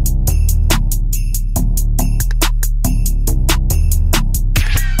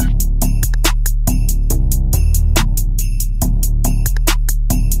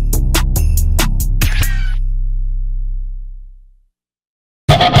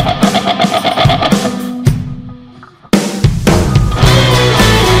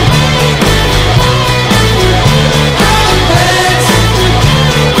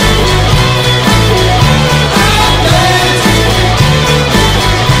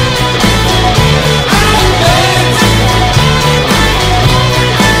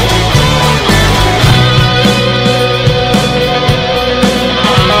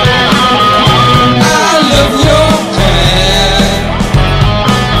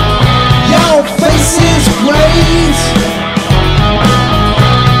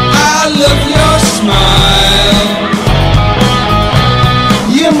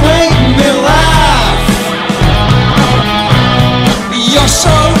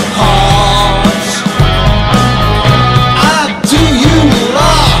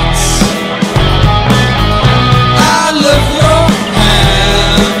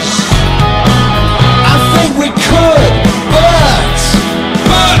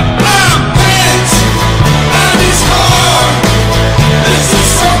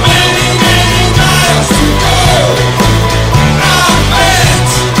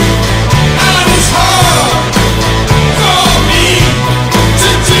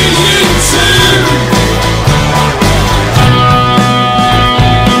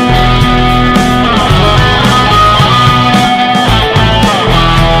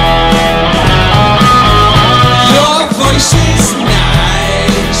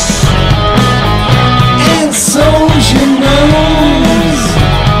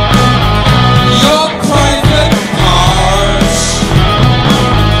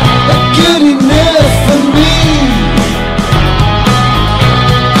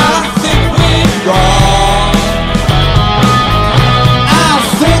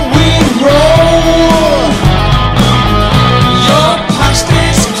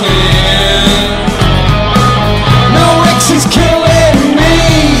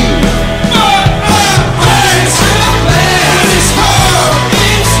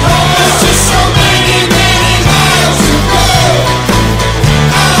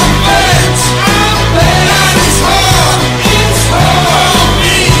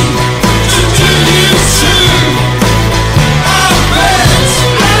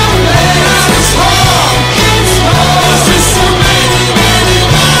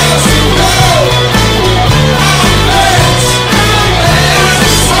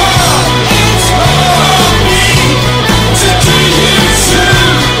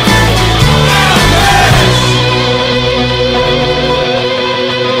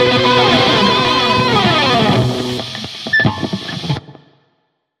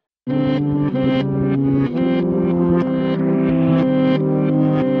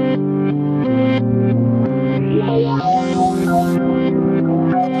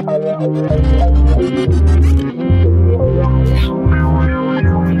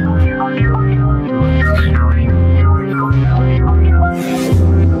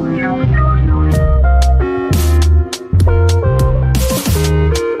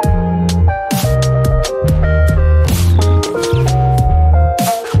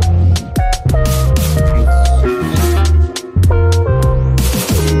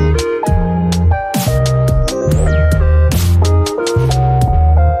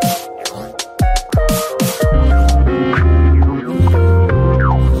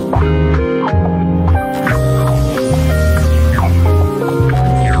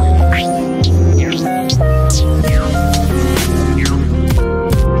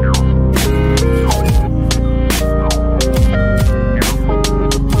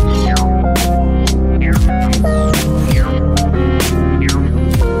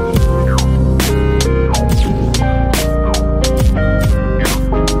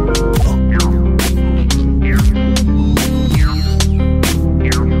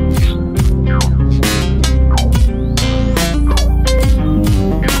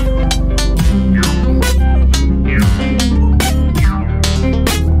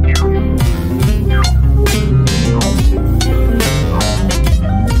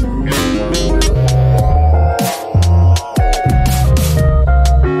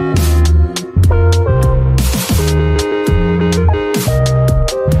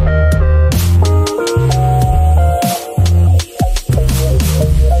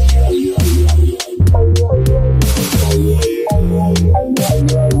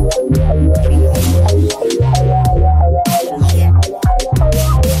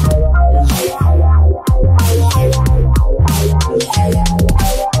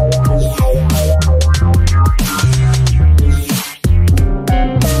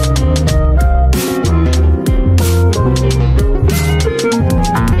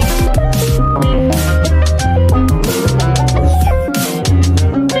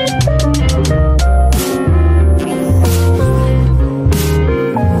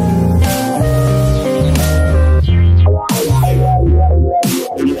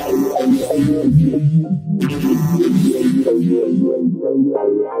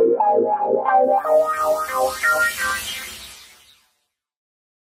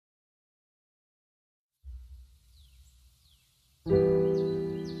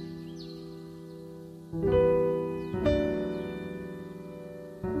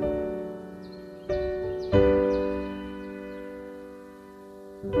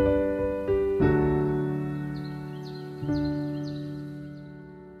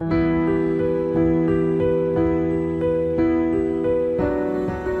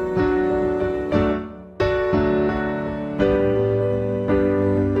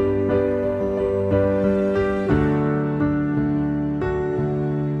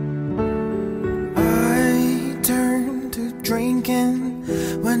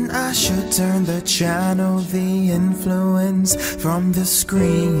 Channel the influence from the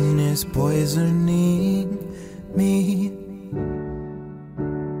screen is poisoning me.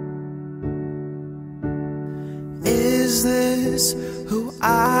 Is this who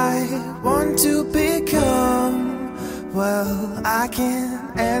I want to become? Well, I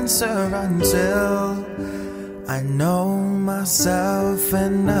can't answer until I know myself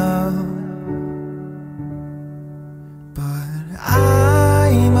enough. But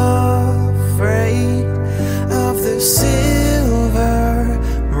I'm afraid of the silver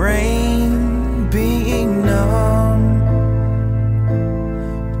rain being numb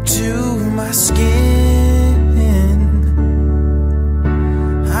to my skin.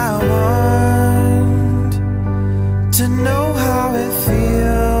 I want to know how it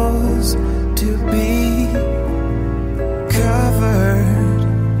feels to be covered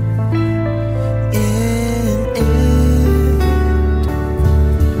in it.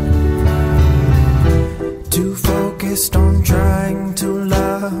 Too focused on trying to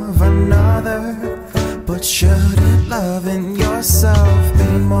love another, but shouldn't loving yourself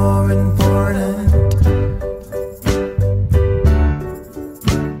be more important?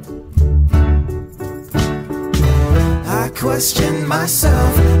 I question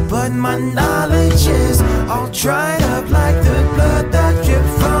myself, but my knowledge is all dried up like the blood that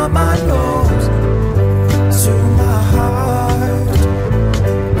dripped from my nose to my heart.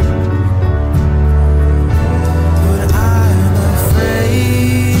 But I'm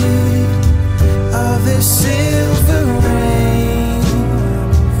afraid of this silver rain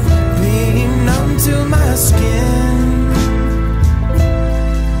being numb to my skin.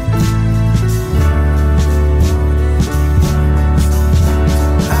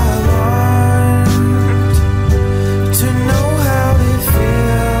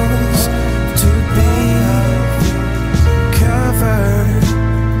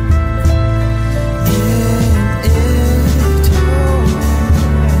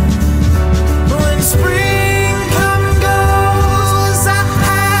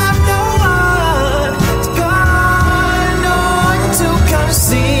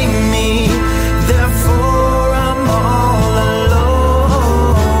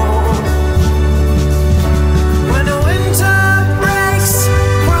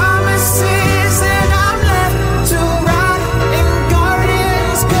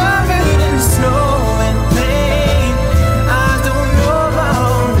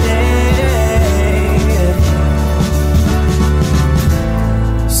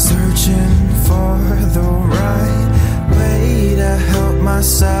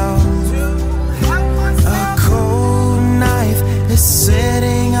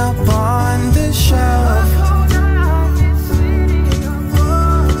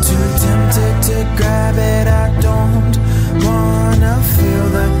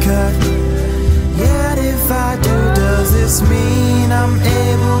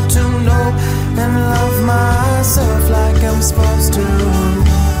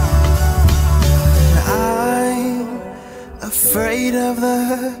 Afraid of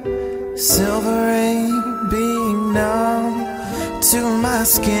the silver rain being numb to my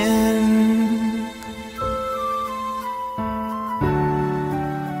skin.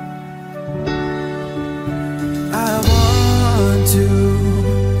 I want to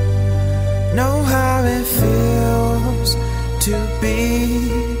know how it feels to be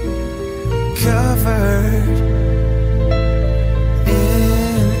covered.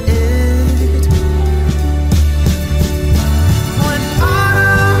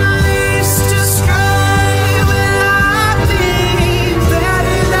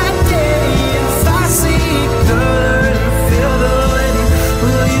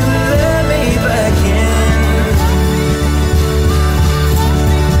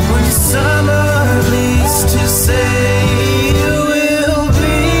 Say you will be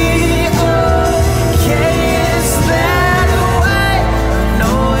okay.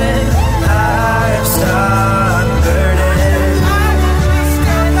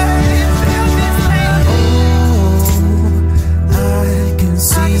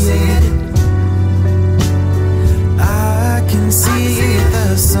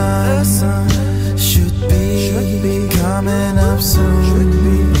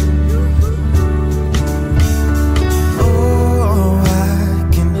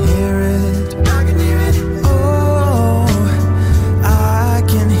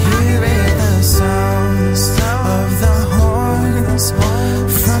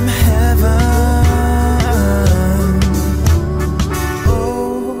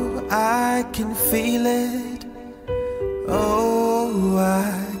 I can feel it. Oh,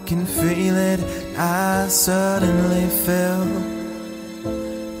 I can feel it. I suddenly feel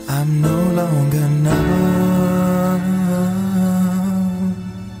I'm no longer numb.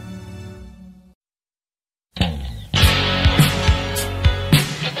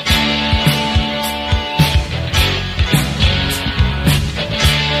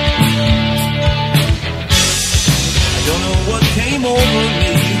 I don't know what came over me.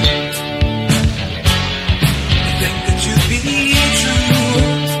 You think that you'd be true,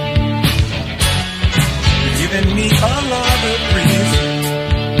 you're giving me a lot of grief,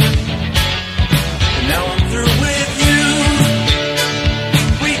 and now I'm through with you.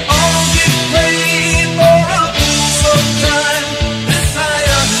 We all get paid for a piece of time. This I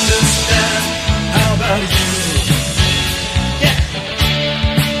understand. How about you?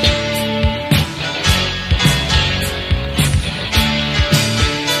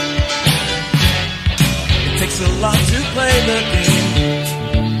 Takes a lot to play the game.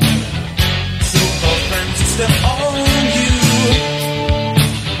 So-called friends who step on you.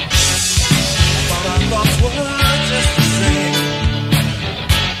 I thought our thoughts were just the same,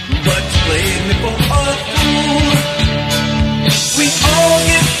 but you played me for a fool. We all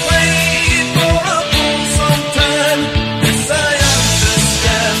get played for a fool sometime. Yes, I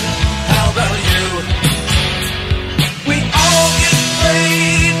understand. How about you? We all get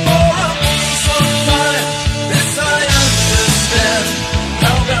played for a fool sometime. Yes, I understand.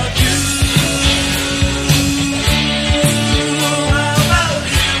 How about you? How about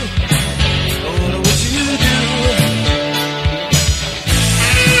you? Oh, what would you do?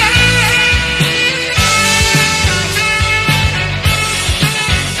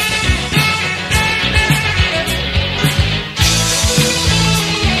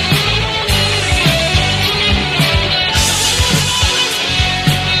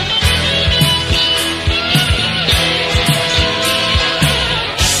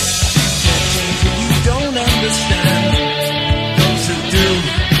 Change what you don't understand. Those who do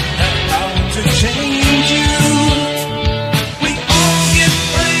have power to change you. We all get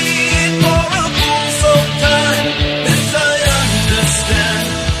played for a fool sometime. This I understand.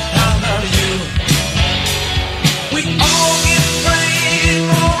 How about you? We all get played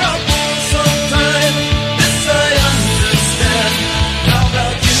for a fool sometime. This I understand. How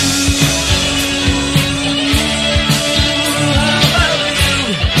about you? How about you?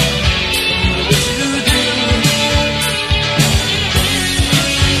 What would you do?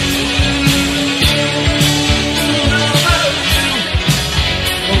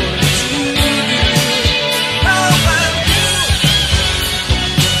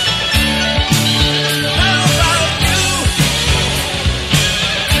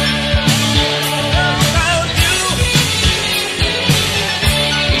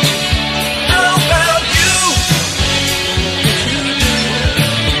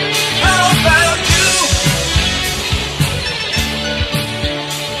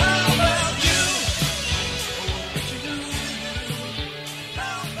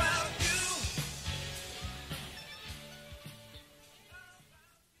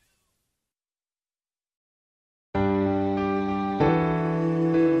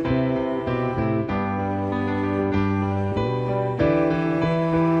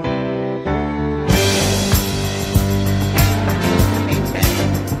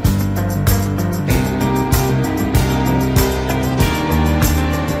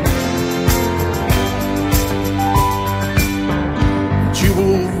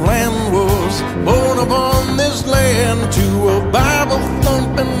 Jewel Land was born upon this land to a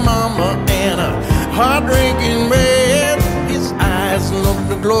Bible-thumping mama and a heart-drinking man. His eyes look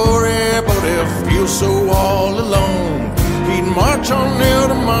the glory, but he feels so all alone. He'd march on there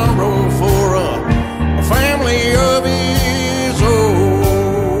tomorrow for a family of his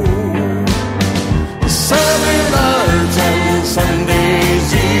own. Sunday nights and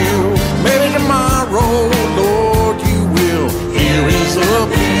Sundays he'll, maybe tomorrow, Lord, you will hear his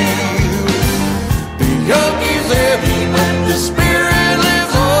appeal. The yoke is heavy, but the spirit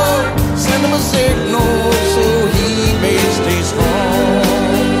lives on. Send him a signal so he may stay strong.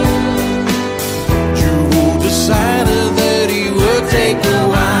 Jewel decided that he would take a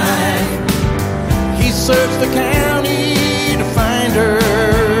wife. He searched the county to find her,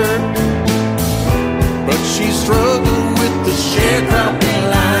 but she struggled with the sharecropping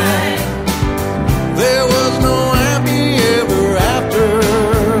life. There was no happy ever after.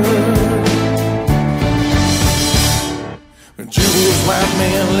 Jewel's wife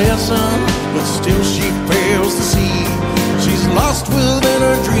may listen, but still she fails to see. She's lost within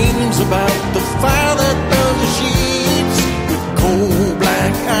her dreams about the fire that burns the sheets. With cold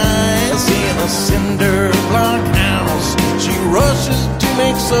black eyes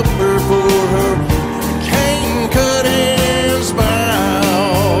supper for her, Cain cut his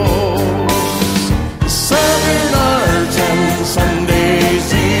vows. Southern arts and Sunday's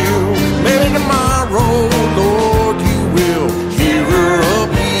here. Maybe tomorrow, Lord, you will hear her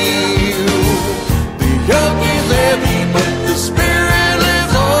appeal. The yoke is heavy, but the spirit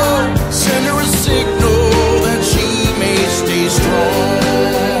lives on. Send her a signal that she may stay strong.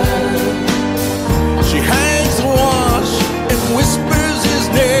 She hangs the wash and whispers his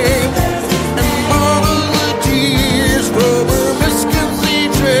name,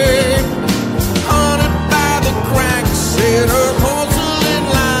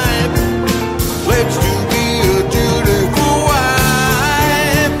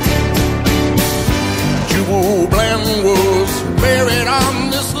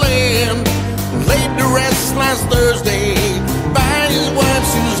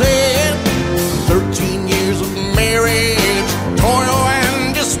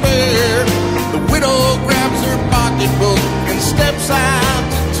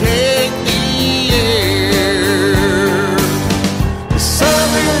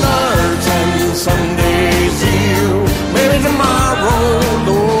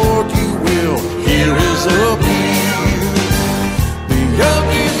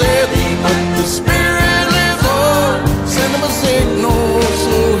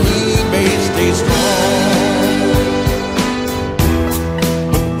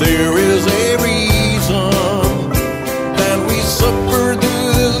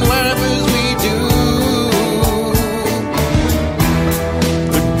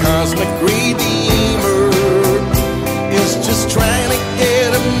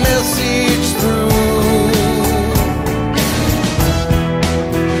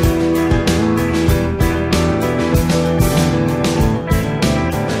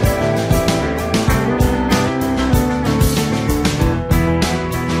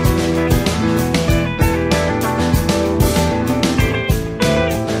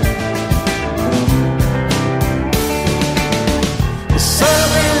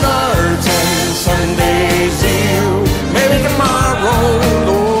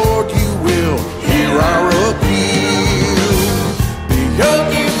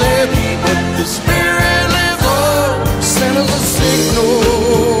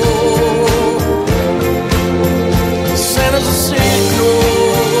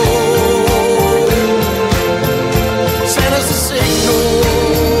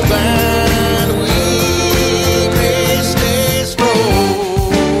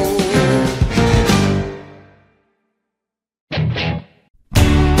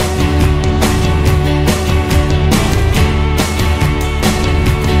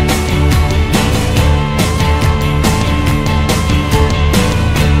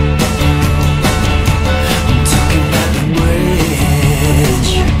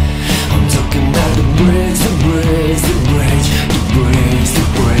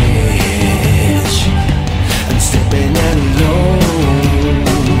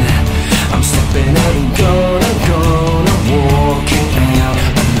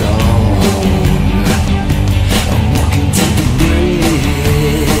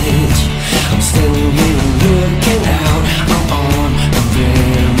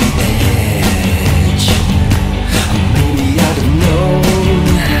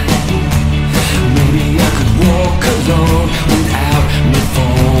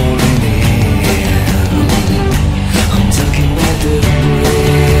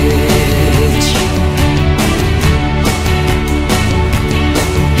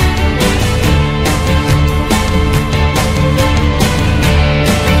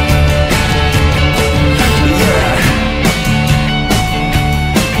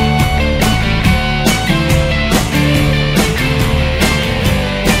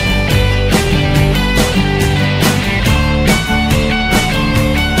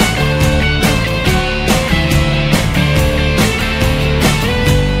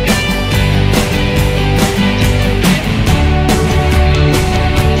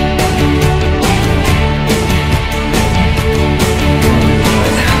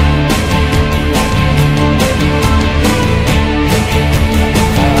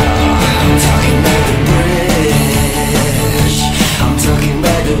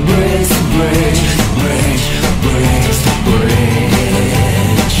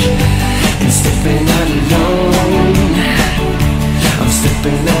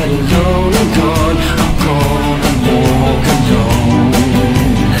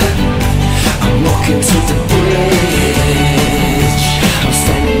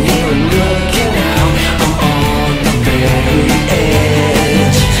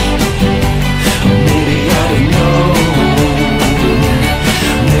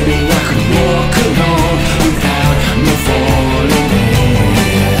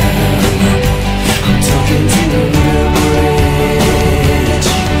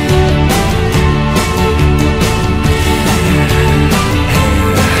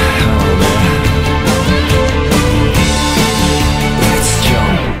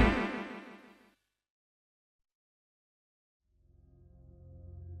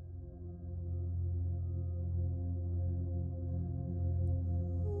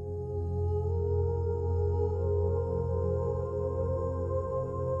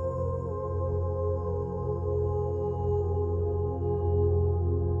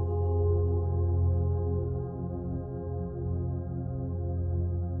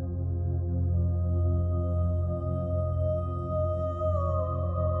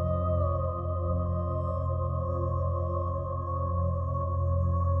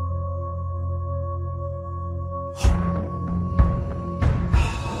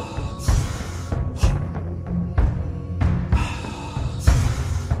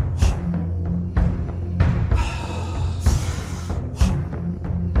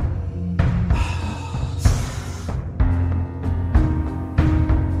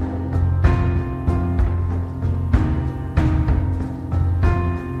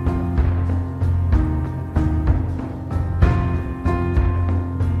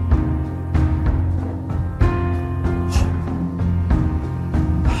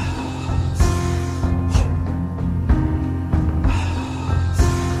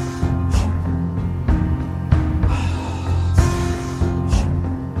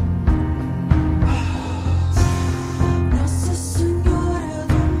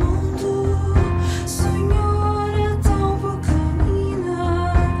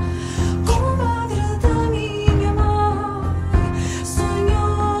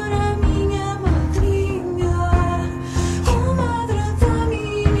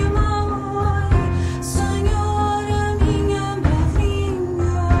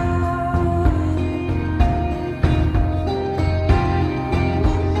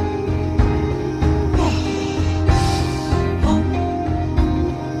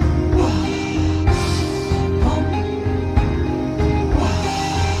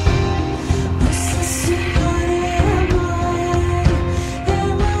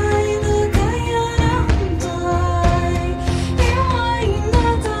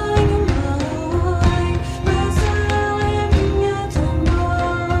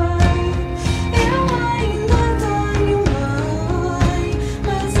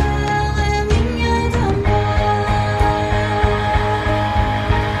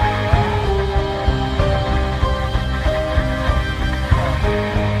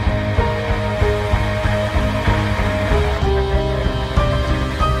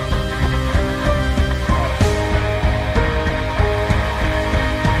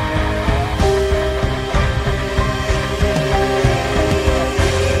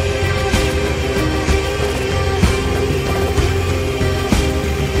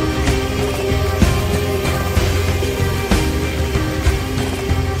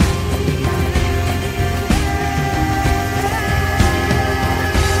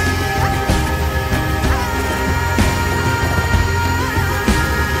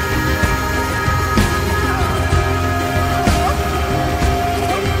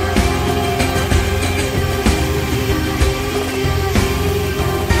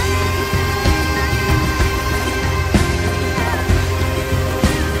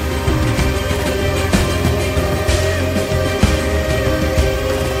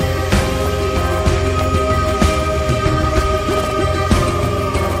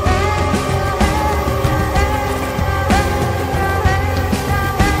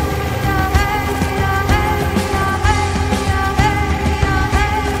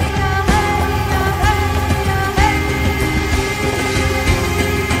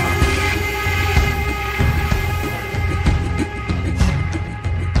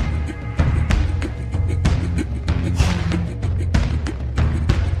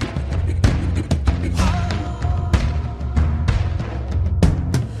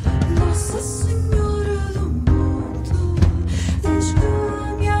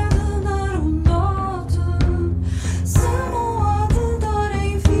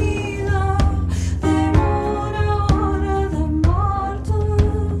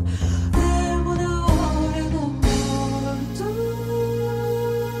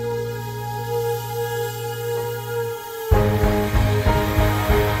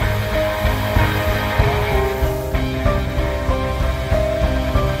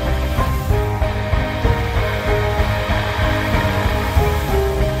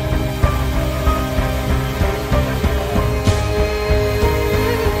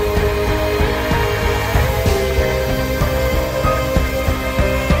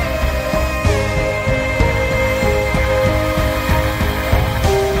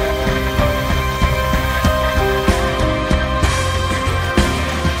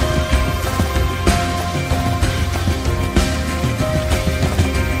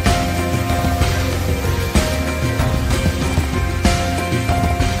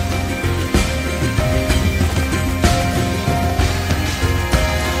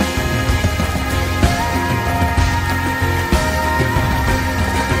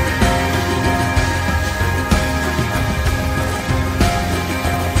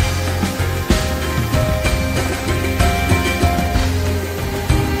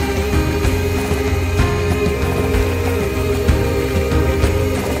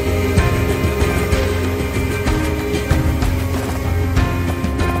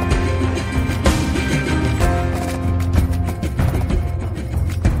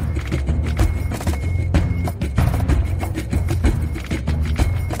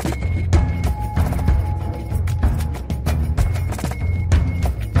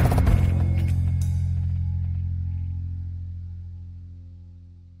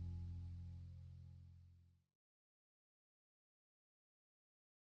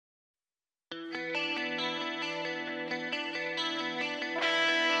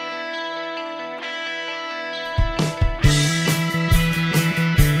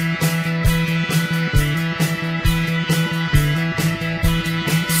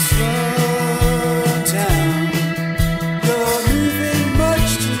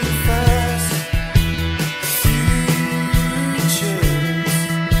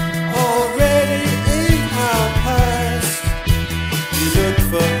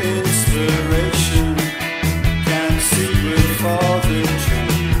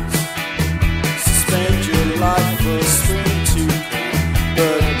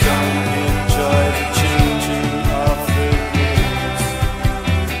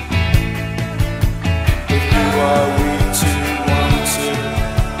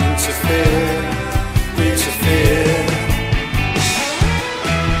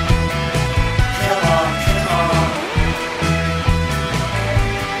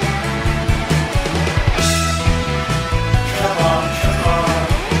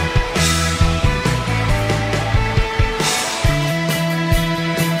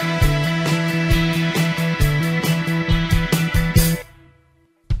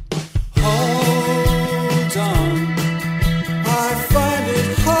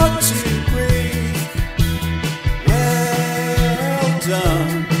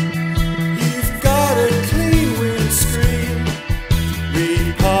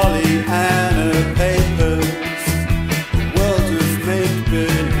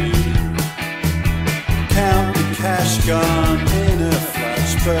 gone in a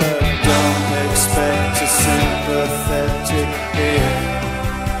flash, but don't expect a sympathetic ear.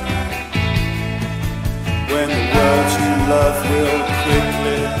 When the world you love will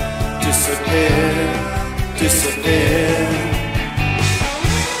quickly disappear, disappear.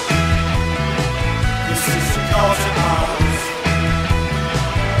 This is the call to arms.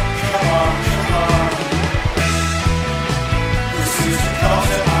 Come on, come on. This is the call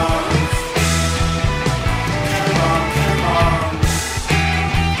to arms. Come on, come on.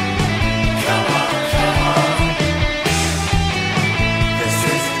 Come on, come on. This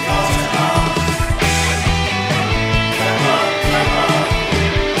is the call to arms. Come on, come on.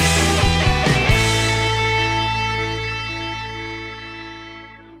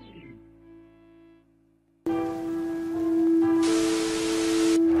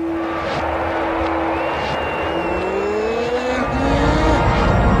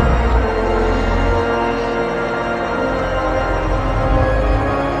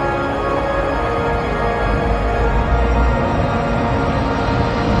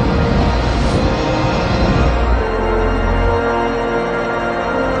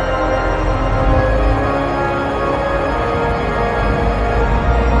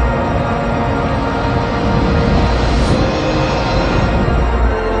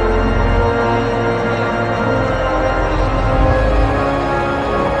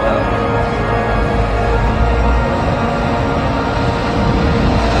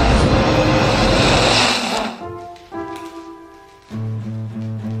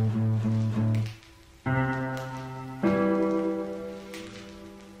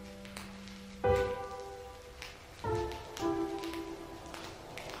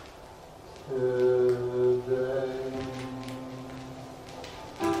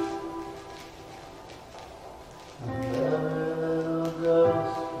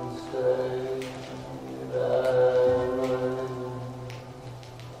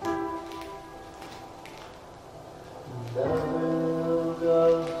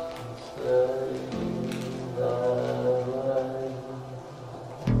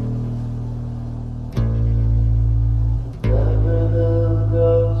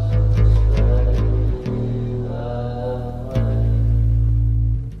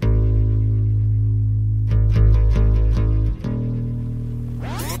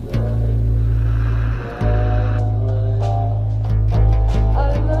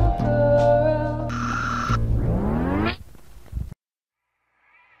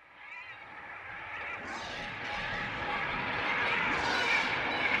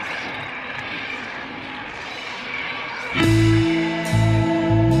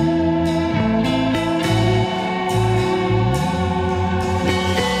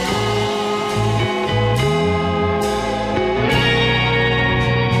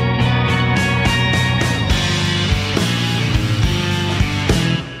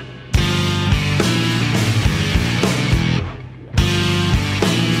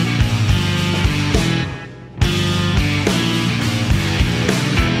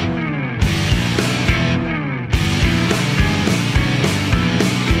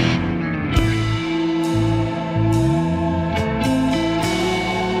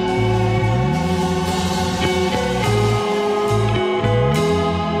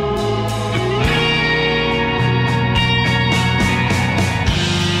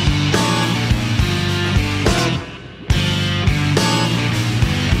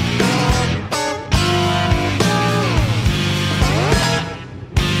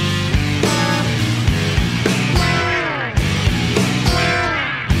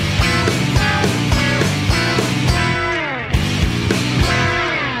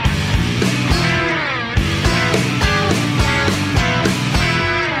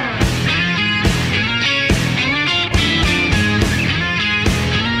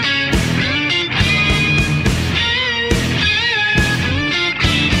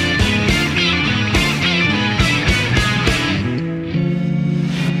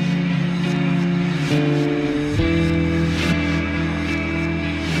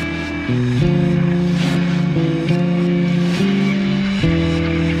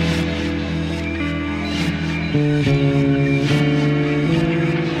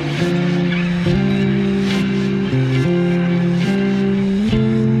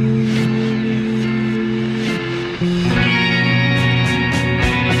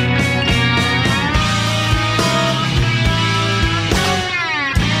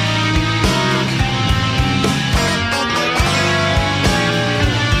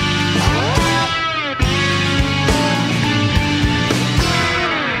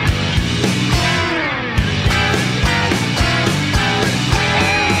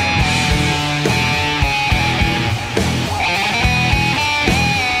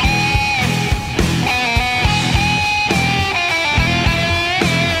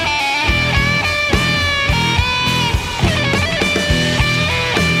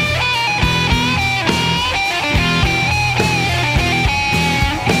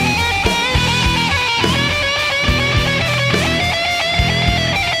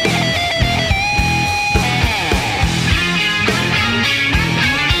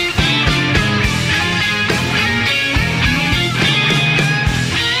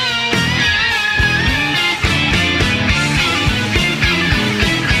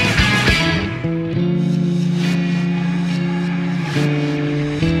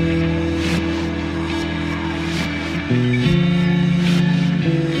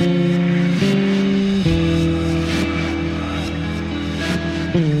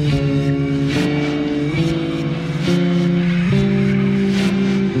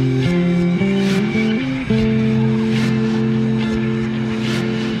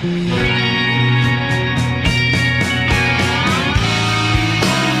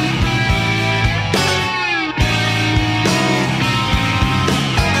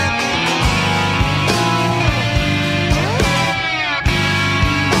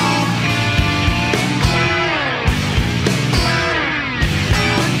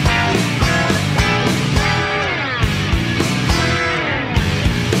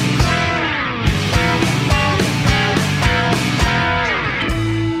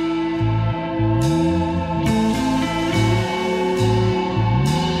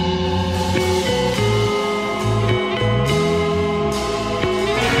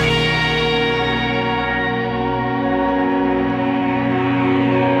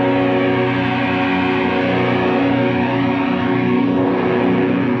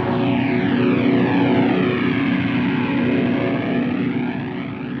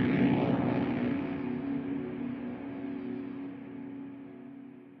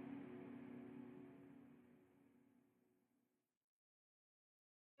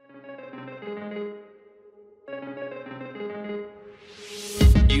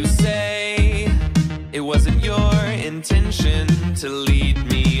 plan to lead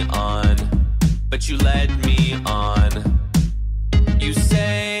me on, but you led me on. You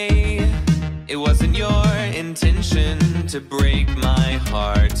say it wasn't your intention to break my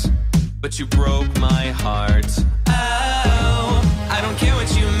heart, but you broke my heart. Oh, I don't care what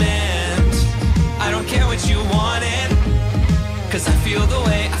you meant, I don't care what you wanted, 'cause I feel the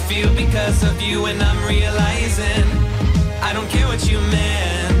way I feel because of you, and I'm realizing I don't care what you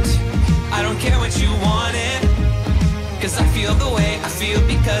meant, I don't care what you wanted, 'cause I feel the way I feel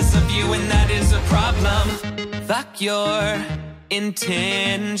because of you, and that is a problem. Fuck your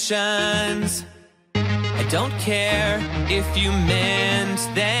intentions, I don't care if you meant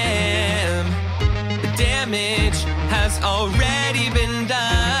them. The damage has already been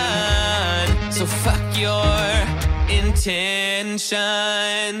done, so fuck your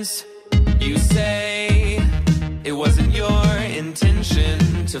intentions. You say it wasn't your intention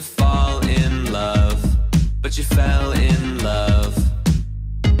to fall in love, but you fell in love.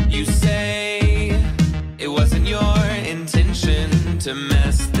 You say it wasn't your intention to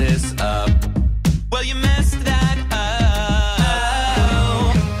mess this up. Well, you messed that up.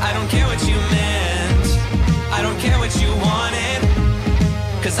 Oh, I don't care what you meant, I don't care what you wanted,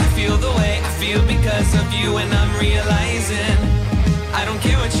 'cause I feel the way I feel because of you, and I'm realizing I don't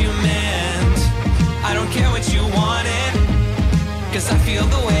care what you meant, I don't care what you wanted, 'cause I feel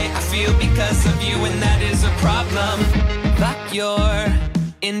the way I feel because of you, and that is a problem. Fuck your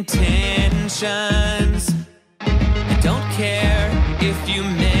intentions, I don't care if you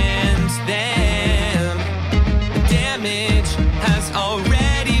meant them. The damage has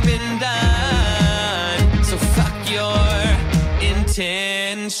already been done, so fuck your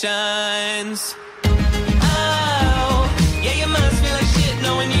intentions. Oh, yeah, you must feel like shit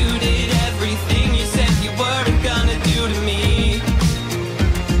knowing you did everything you said you weren't gonna do to me.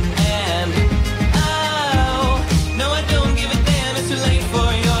 And oh, no, I don't give a damn, it's too late for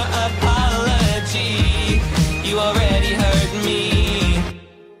your apology. You already hurt me.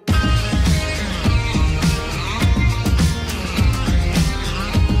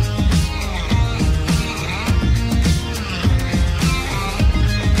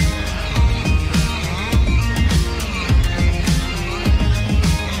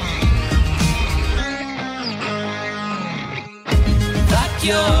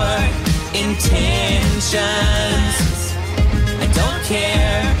 Your intentions, I don't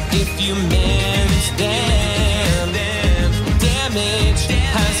care if you meant them. Damage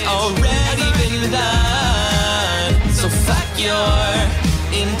has already been done, so fuck your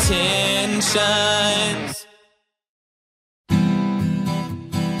intentions.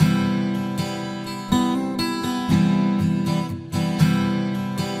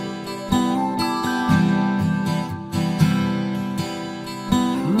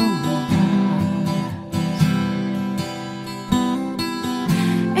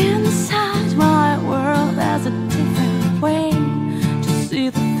 Inside my world, there's a different way to see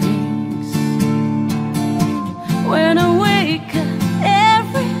the things. When I wake up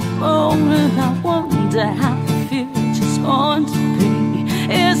every morning, I wonder how the future's going to be.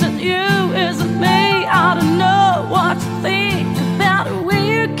 Is it you? Is it me? I don't know what to think about the way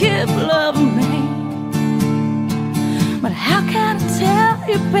you keep loving me. But how can I tell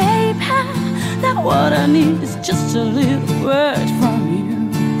you, babe, that what I need is just a little word from you?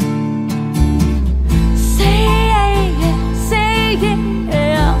 Say yeah, say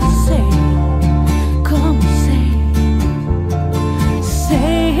yeah, say, come say,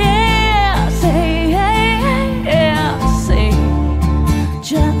 say yeah, say yeah, say,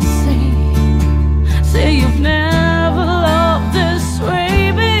 just say you've never loved this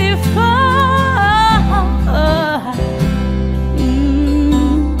way before.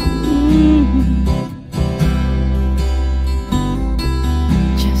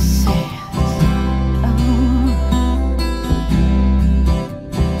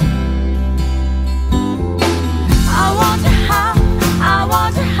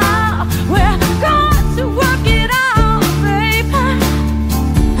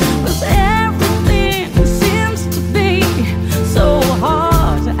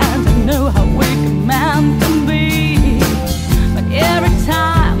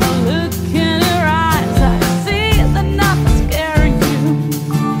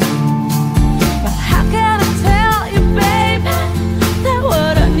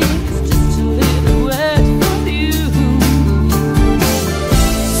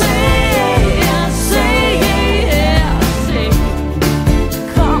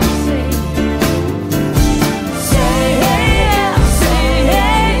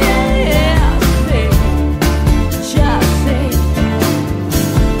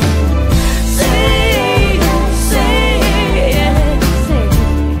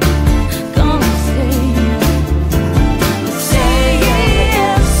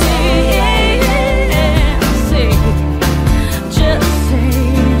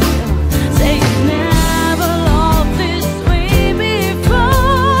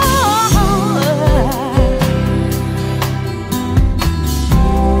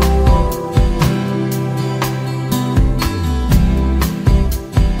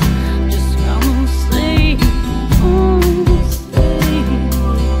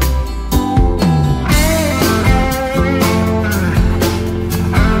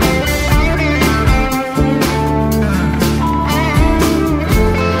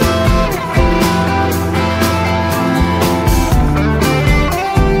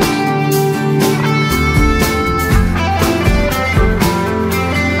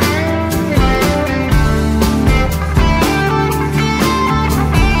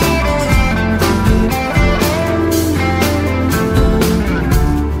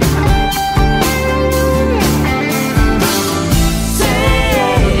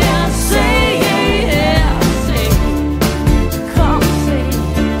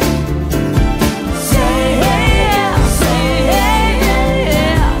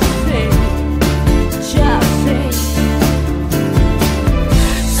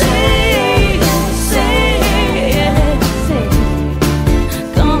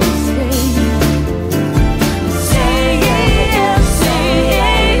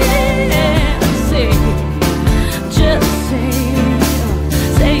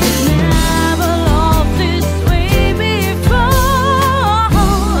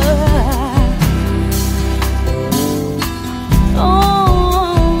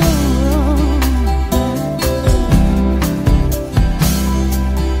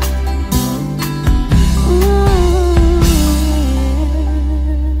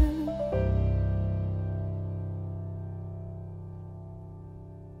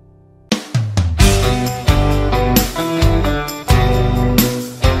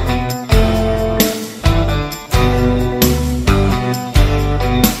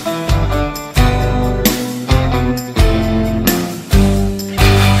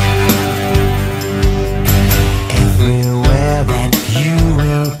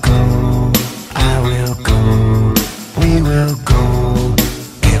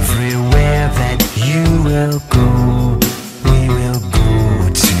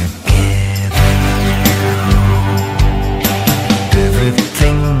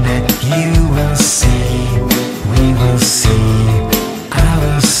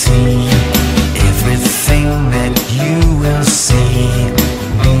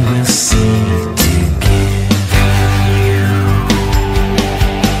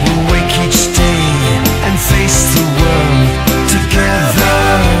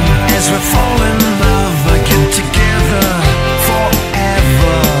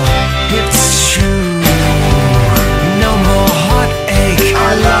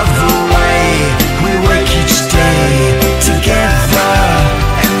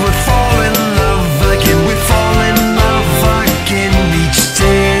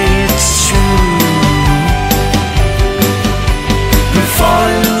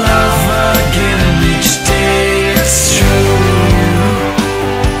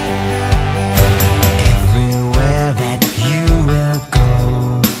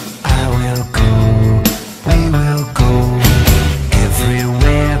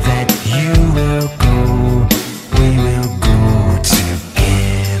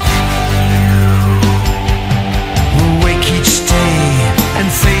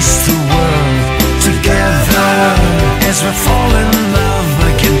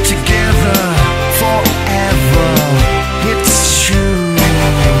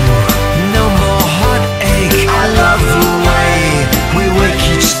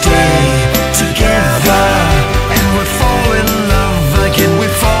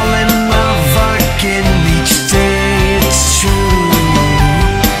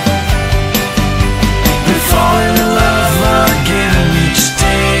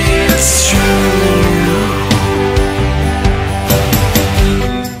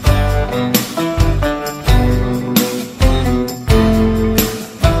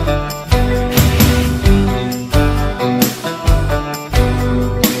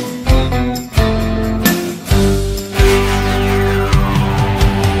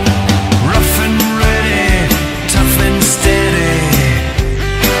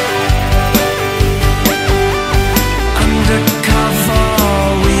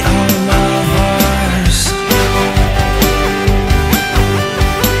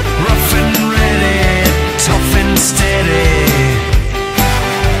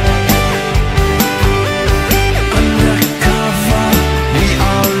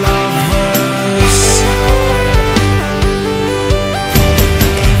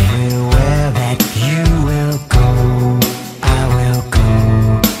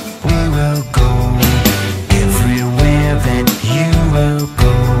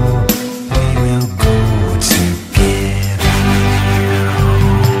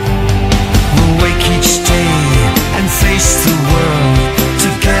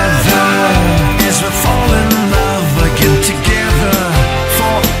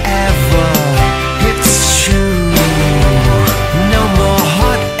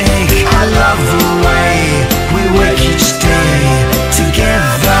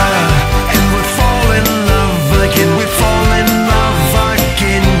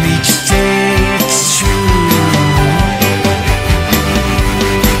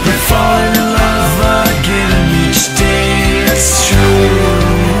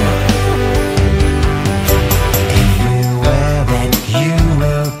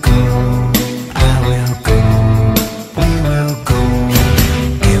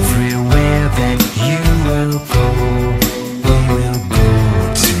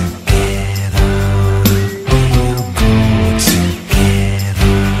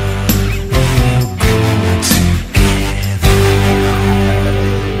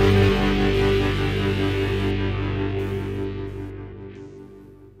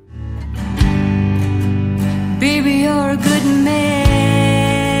 Baby, you're a good man.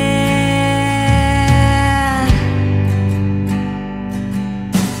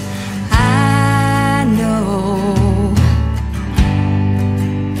 I know.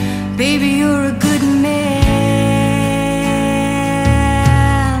 Baby, you're a good man.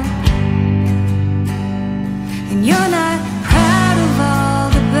 And you're not proud of all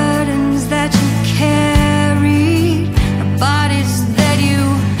the burdens that you carry, the bodies that you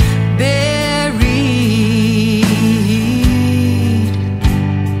buried.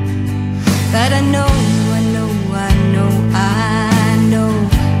 But I know,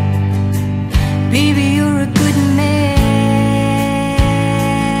 baby, you're a good man.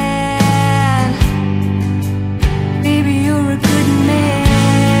 Baby, you're a good man.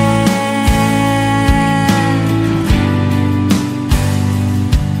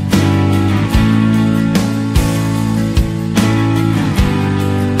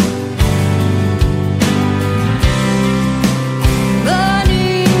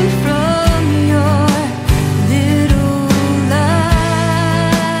 Running from your little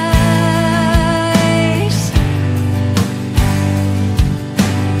lies.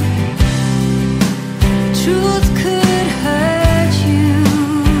 Truth could hurt you,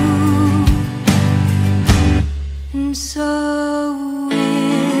 and so will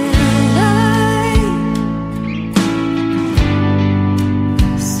I.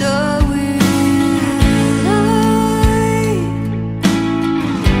 So will I.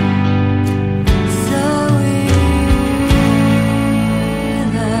 So will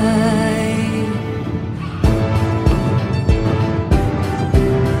I.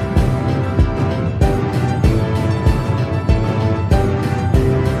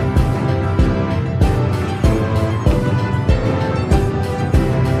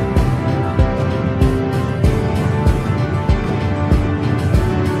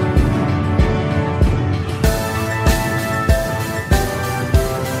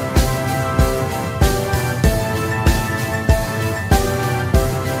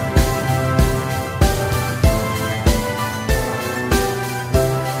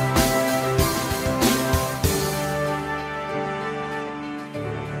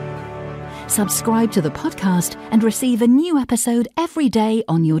 Subscribe to the podcast and receive a new episode every day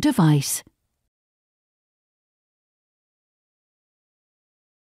on your device.